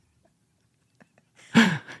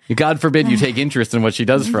 God forbid you take interest in what she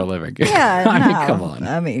does for a living. Yeah, I mean, no. come on.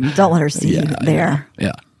 I mean, don't let her see you there.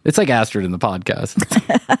 Yeah. It's like Astrid in the podcast.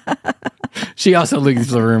 She also leaves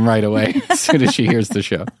the room right away as soon as she hears the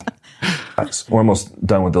show. We're almost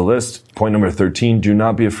done with the list. Point number 13, do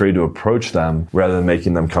not be afraid to approach them rather than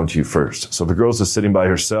making them come to you first. So if the girl's just sitting by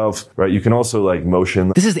herself, right, you can also like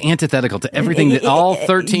motion. This is antithetical to everything that all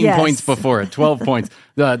 13 Yes. points before it, 12 points,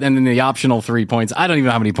 and then the optional 3 points. I don't even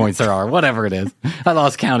know how many points there are, whatever it is. I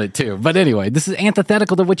lost count it too. But anyway, this is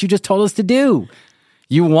antithetical to what you just told us to do.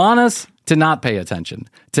 You want us to not pay attention,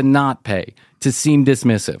 to not pay, to seem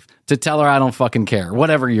dismissive, to tell her I don't fucking care,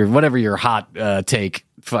 whatever your hot take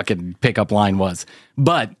fucking pickup line was.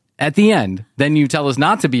 But at the end, then you tell us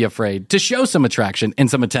not to be afraid, to show some attraction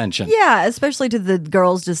and some attention. Yeah, especially to the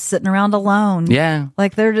girls just sitting around alone. Yeah.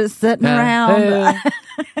 Like they're just sitting around. Hey,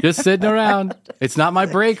 just sitting around. It's not my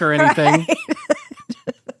break or anything.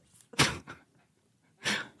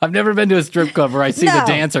 I've never been to a strip club where I see the No.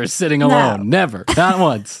 dancers sitting alone. Never. Not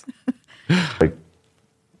once.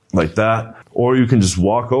 Like that. Or you can just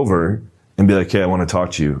walk over and be like, hey, I want to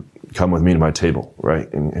talk to you. Come with me to my table, right?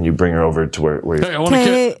 And you bring her over to where Hey,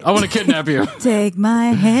 I want to kidnap you. Take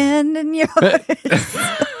my hand in yours.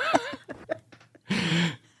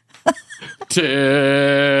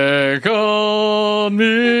 Tickle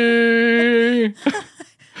me.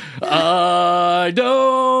 I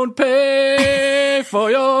don't pay for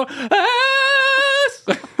your ass.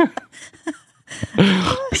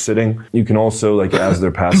 sitting. You can also, like, as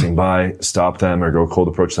they're passing by, stop them or go cold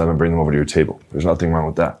approach them and bring them over to your table. There's nothing wrong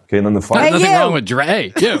with that. Okay, and then the final... There's nothing you. wrong with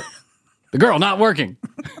Hey, you. The girl not working.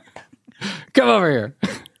 Come over here.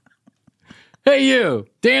 Hey, you.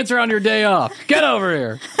 Dancer on your day off. Get over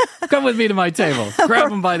here. Come with me to my table.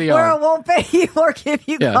 Grab him by the Or I arm. won't pay you or give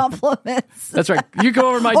you Yeah. compliments. That's right. You go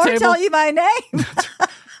over to my Or table. tell you my name.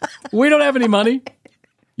 We don't have any money.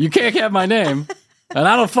 You can't have my name. And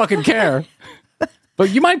I don't fucking care.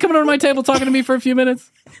 But you mind coming over to my table talking to me for a few minutes?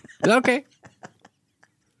 Is that okay?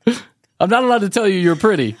 I'm not allowed to tell you you're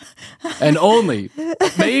pretty. And only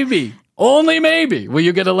maybe will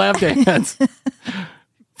you get a lap dance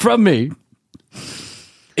from me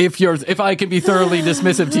if I can be thoroughly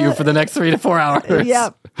dismissive to you for the next 3 to 4 hours.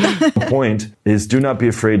 Yep. The point is, do not be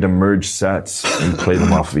afraid to merge sets and play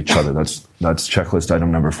them off of each other. That's checklist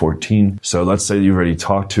item number 14. So let's say you've already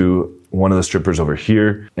talked to one of the strippers over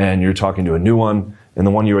here, and you're talking to a new one, and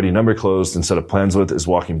the one you already number closed and set up plans with is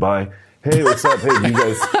walking by. Hey, what's up? Hey, do you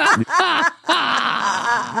guys...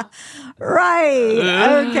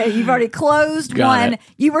 Right. Okay. You've already closed Got one. it.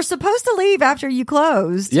 You were supposed to leave after you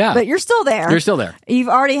closed. Yeah. But you're still there. You're still there. You've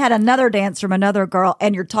already had another dance from another girl,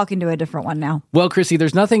 and you're talking to a different one now. Well, Chrissy,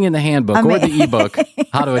 there's nothing in the handbook or the ebook,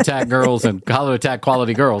 How to Attack Girls and How to Attack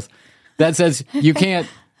Quality Girls, that says you can't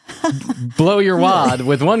blow your wad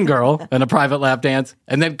with one girl in a private lap dance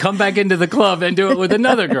and then come back into the club and do it with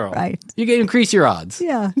another girl. Right. You can increase your odds.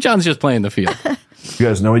 Yeah. John's just playing the field. You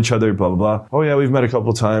guys know each other, blah, blah, blah. Oh, yeah, we've met a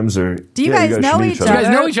couple times. Or Do you yeah, guys know should meet each You guys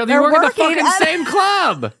other? know each other. They're You work at the working fucking at- same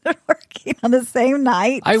club. Working on the same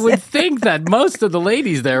night. I would think that most of the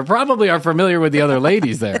ladies there probably are familiar with the other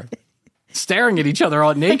ladies there. Staring at each other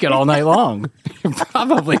all naked all night long. You're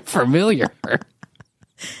probably familiar.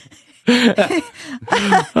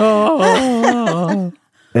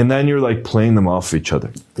 And then you're like playing them off each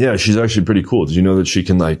other. Yeah, she's actually pretty cool. Did you know that she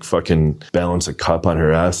can like fucking balance a cup on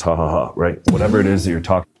her ass? Ha ha ha, right? Whatever it is that you're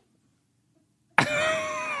talking.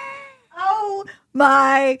 Oh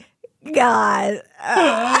my God.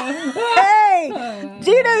 Hey,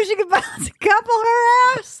 do you know she can bounce a cup on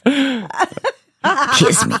her ass?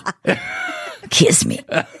 Kiss me. Kiss me.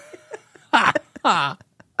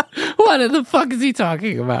 What the fuck is he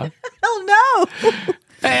talking about? Oh no.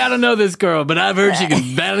 Hey, I don't know this girl, but I've heard she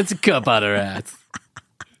can balance a cup on her ass.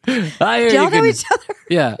 I hear Do y'all you know can, each other?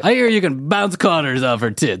 Yeah, I hear you can bounce corners off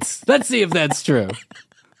her tits. Let's see if that's true.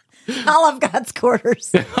 All I've got's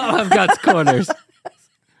quarters. All I've got's corners.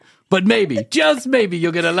 But maybe, just maybe,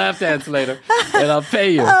 you'll get a lap dance later, and I'll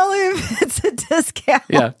pay you. Only if it's a discount.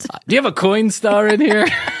 Yeah. Do you have a coin star in here?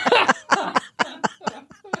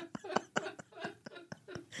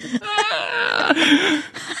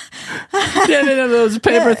 Get any of those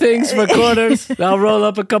paper things for quarters. I'll roll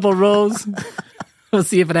up a couple rolls. We'll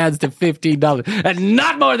see if it adds to $15. And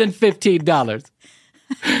not more than $15.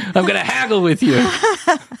 I'm going to haggle with you.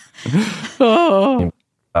 Oh.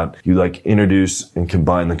 You like introduce and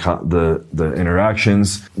combine the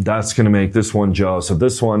interactions. That's going to make this one jealous of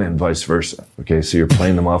this one and vice versa. Okay, so you're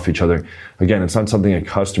playing them off each other. Again, it's not something a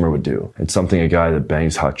customer would do. It's something a guy that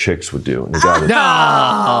bangs hot chicks would do. And the guy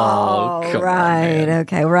that, Come right. on, man.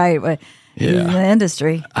 Okay, right. But he's in the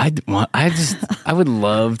industry. I would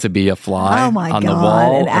love to be a fly Oh my on the God,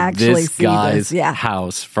 wall and of actually this see guy's this, yeah.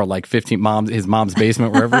 house for like his mom's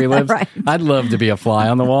basement, wherever he lives. Right. I'd love to be a fly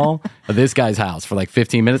on the wall of this guy's house for like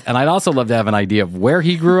 15 minutes. And I'd also love to have an idea of where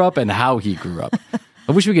he grew up and how he grew up.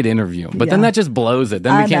 I wish we could interview him, but then Yeah. that just blows it.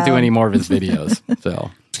 Then we can't do any more of his videos. So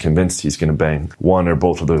convinced he's going to bang one or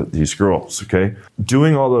both of these girls, okay?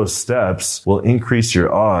 Doing all those steps will increase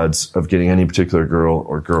your odds of getting any particular girl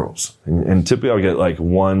or girls. And typically I'll get like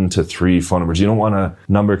 1 to 3 phone numbers. You don't want to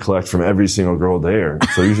number collect from every single girl there.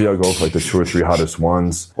 So usually I'll go for like the 2 or 3 hottest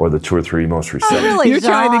ones or the 2 or 3 most receptive. Really, you're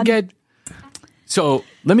trying to John? get... So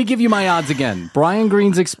let me give you my odds again. Brian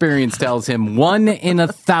Green's experience tells him 1 in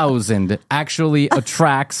 1,000 actually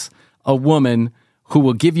attracts a woman who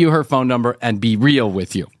will give you her phone number and be real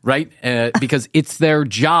with you, right? Because it's their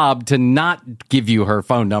job to not give you her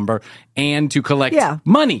phone number and to collect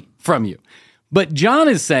money from you. But John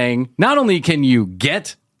is saying not only can you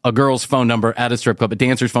get a girl's phone number at a strip club, a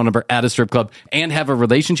dancer's phone number at a strip club, and have a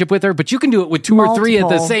relationship with her, but you can do it with 2 or 3 at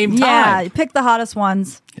the same time. Yeah, pick the hottest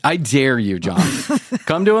ones. I dare you, John.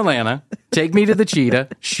 Come to Atlanta, take me to the Cheetah,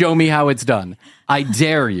 show me how it's done. I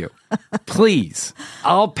dare you. Please.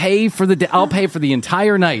 I'll pay for the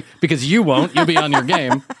entire night because you won't. You'll be on your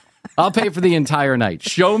game. I'll pay for the entire night.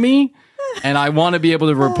 Show me, and I want to be able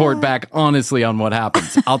to report back honestly on what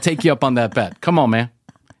happens. I'll take you up on that bet. Come on, man.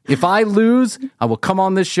 If I lose, I will come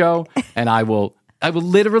on this show and I will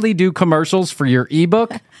literally do commercials for your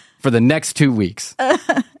ebook for the next 2 weeks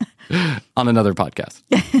on another podcast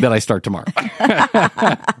that I start tomorrow.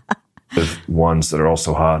 With ones that are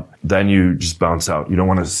also hot, then you just bounce out. You don't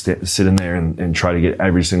want to sit in there and try to get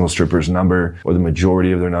every single stripper's number or the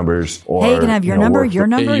majority of their numbers. Or, Hey, can I have your number, your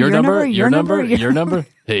number, your number, your number, your number?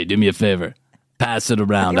 Hey, do me a favor. Pass it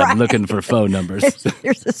around. I'm looking for phone numbers.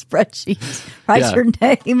 Here's a spreadsheet. Write your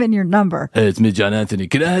name and your number. Hey, it's me, John Anthony.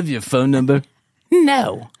 Can I have your phone number?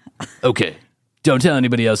 No. Okay. Don't tell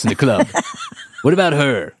anybody else in the club. What about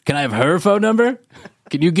her? Can I have her phone number?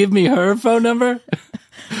 Can you give me her phone number?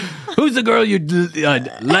 Who's the girl you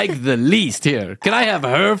like the least here? Can I have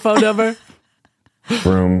her phone number?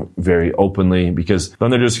 Room very openly, because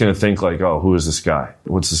then they're just going to think like, oh, who is this guy?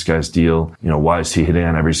 What's this guy's deal? You know, why is he hitting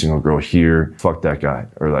on every single girl here? Fuck that guy.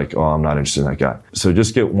 Or like, oh, I'm not interested in that guy. So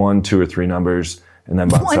just get 1, 2, or 3 numbers and then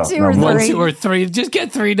bounce 1, out. 2, or 3. 1, 2, or 3. Just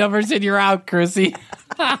get 3 numbers and you're out, Chrissy.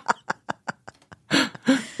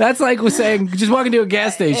 That's like we're saying, just walk into a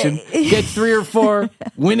gas station, get 3 or 4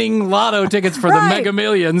 winning lotto tickets for the Mega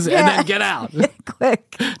Millions, and then get out.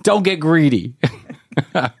 Quick. Don't get greedy.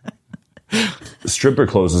 Stripper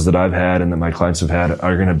closes that I've had and that my clients have had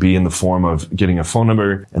are going to be in the form of getting a phone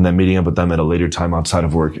number and then meeting up with them at a later time outside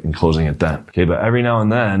of work and closing it then. Okay, but every now and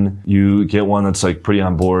then you get one that's like pretty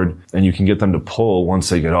on board and you can get them to pull once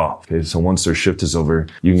they get off. Okay, so once their shift is over,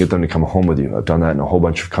 you can get them to come home with you. I've done that in a whole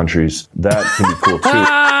bunch of countries. That can be cool too.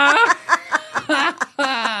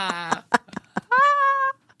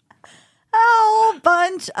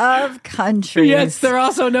 Bunch of countries. Yes, they're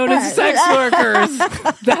also known as sex workers.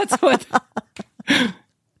 That's what.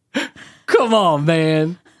 Come on,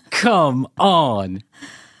 man. Come on.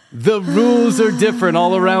 The rules are different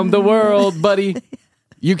all around the world, buddy.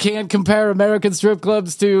 You can't compare American strip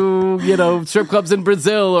clubs to, strip clubs in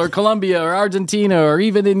Brazil or Colombia or Argentina or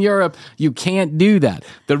even in Europe. You can't do that.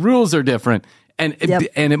 The rules are different. And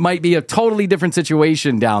it might be a totally different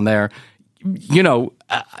situation down there.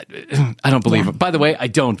 I don't believe him. By the way, I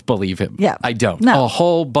don't believe him. Yeah. I don't. No. A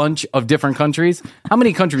whole bunch of different countries. How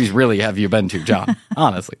many countries really have you been to, John?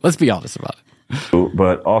 Honestly, let's be honest about it.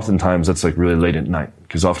 But oftentimes that's like really late at night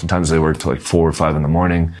because oftentimes they work till like 4 or 5 in the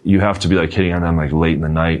morning. You have to be like hitting on them like late in the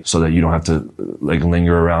night so that you don't have to like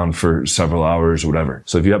linger around for several hours or whatever.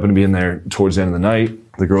 So if you happen to be in there towards the end of the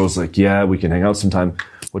night, the girl's like, yeah, we can hang out sometime.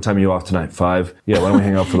 what time are you off tonight? 5? Yeah, why don't we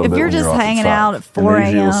hang out for a little If bit? you're when just off at hanging 5? out at 4 And they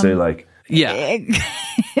usually will a.m. say like, Yeah.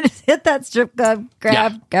 Just hit that strip club,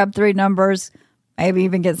 grab 3 numbers, maybe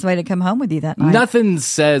even get somebody to come home with you that night. Nothing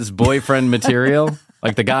says boyfriend material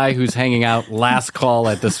like the guy who's hanging out last call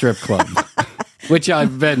at the strip club, which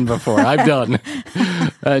I've been before. I've done.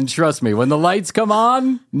 And trust me, when the lights come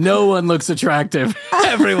on, no one looks attractive.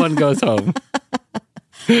 Everyone goes home.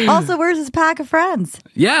 Also, where's his pack of friends?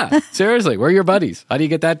 Yeah, seriously. Where are your buddies? How do you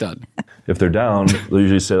get that done? if they're down, they'll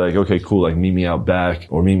usually say like, okay, cool, like meet me out back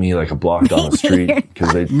or meet me like a block down the street.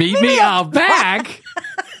 Because they Meet me out back?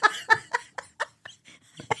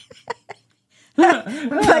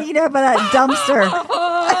 But you know, by that dumpster.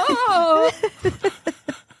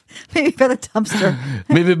 Maybe by the dumpster.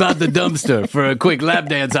 Maybe about the dumpster for a quick lap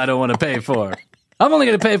dance I don't want to pay for. I'm only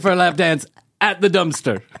going to pay for a lap dance at the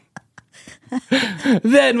dumpster.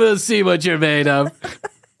 Then we'll see what you're made of.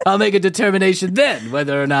 I'll make a determination then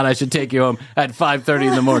whether or not I should take you home at 5:30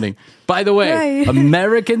 in the morning. By the way, Right.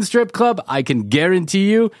 American strip club, I can guarantee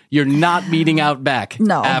you, you're not meeting out back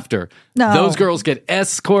after. No. Those girls get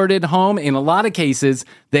escorted home. In a lot of cases,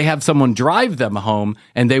 they have someone drive them home,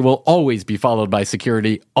 and they will always be followed by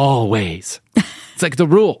security. Always. It's like the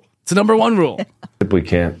rule. It's the number one rule. simply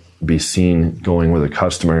can't be seen going with a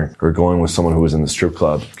customer or going with someone who was in the strip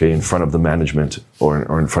club, okay, in front of the management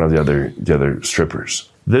or in front of the other strippers.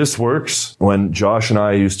 This works when Josh and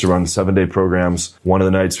I used to run 7-day programs. One of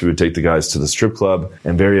the nights we would take the guys to the strip club,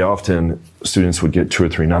 and very often students would get 2 or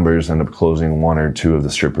 3 numbers, end up closing 1 or 2 of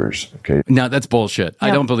the strippers. Okay. No, that's bullshit. I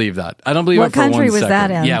No. don't believe that. I don't believe What it for 1 country was second.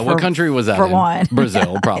 that in Yeah, what for- country was that for in? one?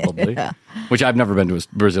 Brazil, probably. Yeah. Which I've never been to a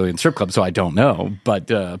Brazilian strip club, so I don't know. But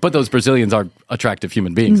those Brazilians are attractive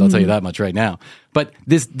human beings. I'll tell you that much right now. But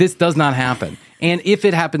this does not happen. And if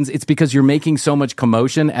it happens, it's because you're making so much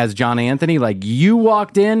commotion as John Anthony. Like, you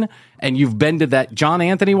walked in and you've been to that. John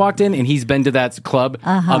Anthony walked in and he's been to that club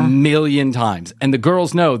a million times. And the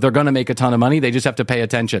girls know they're going to make a ton of money. They just have to pay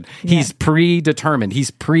attention. Yeah. He's predetermined. He's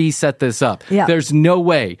pre-set this up. Yeah. There's no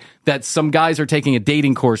way that some guys are taking a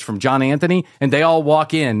dating course from John Anthony and they all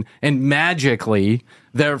walk in and magically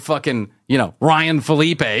they're fucking, Ryan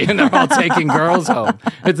Felipe and they're all taking girls home.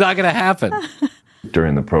 It's not going to happen.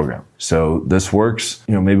 During the program. So this works.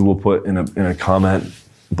 Maybe we'll put in a comment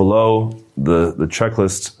below the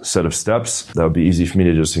checklist set of steps. That would be easy for me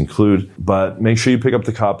to just include. But make sure you pick up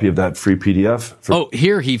the copy of that free PDF.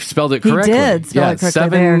 Here he spelled it He correctly. did spell it correctly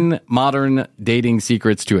 7 modern dating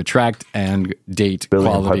secrets to attract and date Building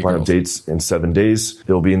a quality pipeline girls. of dates in 7 days.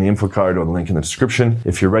 It'll be in the info card or the link in the description.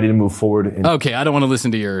 If you're ready to move forward. Okay, I don't want to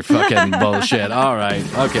listen to your fucking bullshit. All right.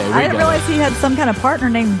 Okay, we I didn't got realize it. he had some kind of partner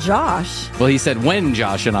named Josh. Well, he said when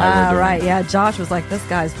Josh and I were doing Right, it. yeah. Josh was like, this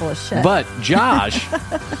guy's full of shit. But Josh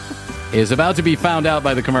is about to be found out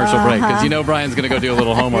by the commercial break because Brian's going to go do a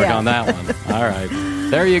little homework Yeah. on that one. All right.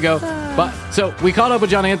 There you go. But so we caught up with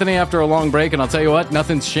John Anthony after a long break, and I'll tell you what,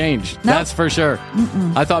 nothing's changed. Nope. That's for sure.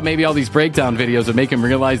 I thought maybe all these breakdown videos would make him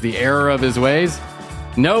realize the error of his ways.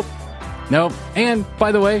 Nope. And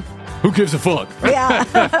by the way, who gives a fuck? Yeah,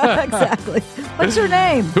 exactly. What's your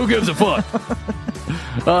name? Who gives a fuck?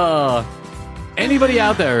 Anybody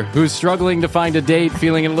out there who's struggling to find a date,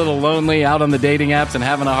 feeling a little lonely out on the dating apps and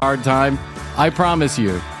having a hard time, I promise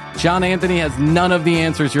you, John Anthony has none of the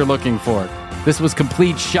answers you're looking for. This was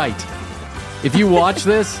complete shite. If you watch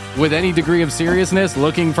this with any degree of seriousness,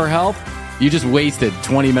 looking for help, you just wasted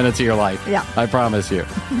 20 minutes of your life. Yeah. I promise you.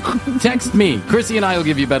 Text me. Chrissy and I will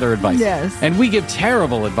give you better advice. Yes. And we give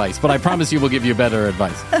terrible advice, but I promise you we'll give you better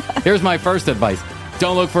advice. Here's my first advice.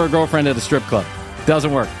 Don't look for a girlfriend at a strip club.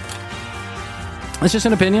 Doesn't work. It's just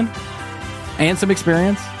an opinion and some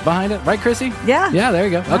experience behind it. Right, Chrissy? Yeah. Yeah, there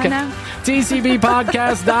you go. Okay. know.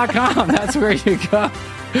 TCBpodcast.com. That's where you go.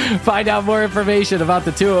 Find out more information about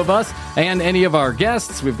the two of us and any of our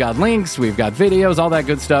guests. We've got links, we've got videos, all that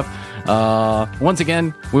good stuff. Once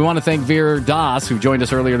again, we want to thank Veer Das, who joined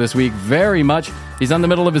us earlier this week, very much. He's on the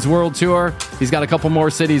middle of his world tour. He's got a couple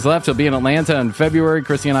more cities left. He'll be in Atlanta in February.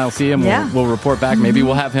 Chrissy and I will see him. Yeah. We'll report back. Maybe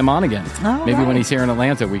we'll have him on again. All Maybe when right. he's here in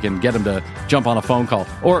Atlanta, we can get him to jump on a phone call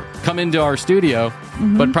or come into our studio,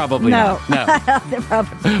 but probably No. not. No.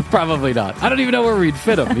 Probably. Probably not. I don't even know where we'd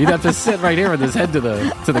fit him. He'd have to sit right here with his head to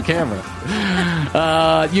the camera.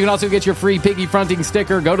 You can also get your free piggy fronting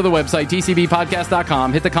sticker. Go to the website,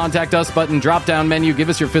 tcbpodcast.com. Hit the Contact Us button, drop-down menu. Give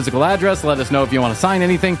us your physical address. Let us know if you want to sign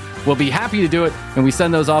anything. We'll be happy to do it, and we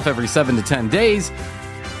send those off every 7 to 10 days.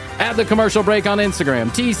 At The Commercial Break on Instagram,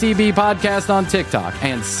 TCB Podcast on TikTok,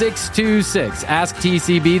 and 626 Ask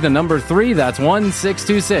TCB the number 3. That's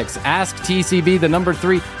 1626 Ask TCB the number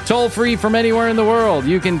 3. Toll free from anywhere in the world.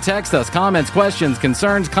 You can text us comments, questions,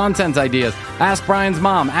 concerns, content ideas. Ask Brian's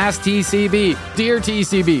mom. Ask TCB. Dear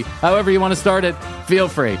TCB. However you want to start it, feel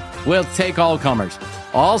free. We'll take all comers.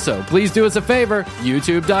 Also, please do us a favor.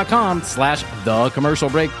 YouTube.com/The Commercial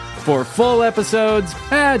Break for full episodes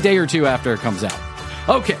a day or two after it comes out.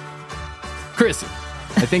 Okay. Chrissy,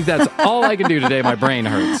 I think that's all I can do today. My brain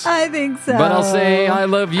hurts. I think so. But I'll say I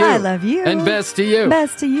love you. I love you. And best to you.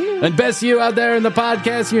 Best to you. And best to you out there in the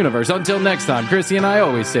podcast universe. Until next time, Chrissy and I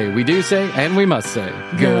always say, we do say, and we must say,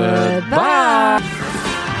 goodbye.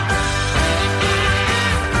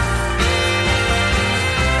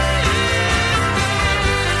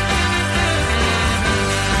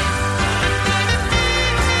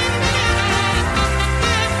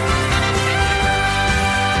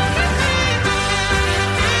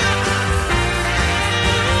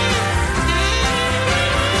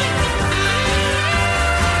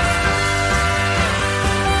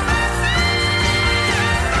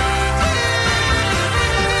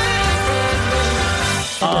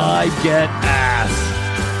 I get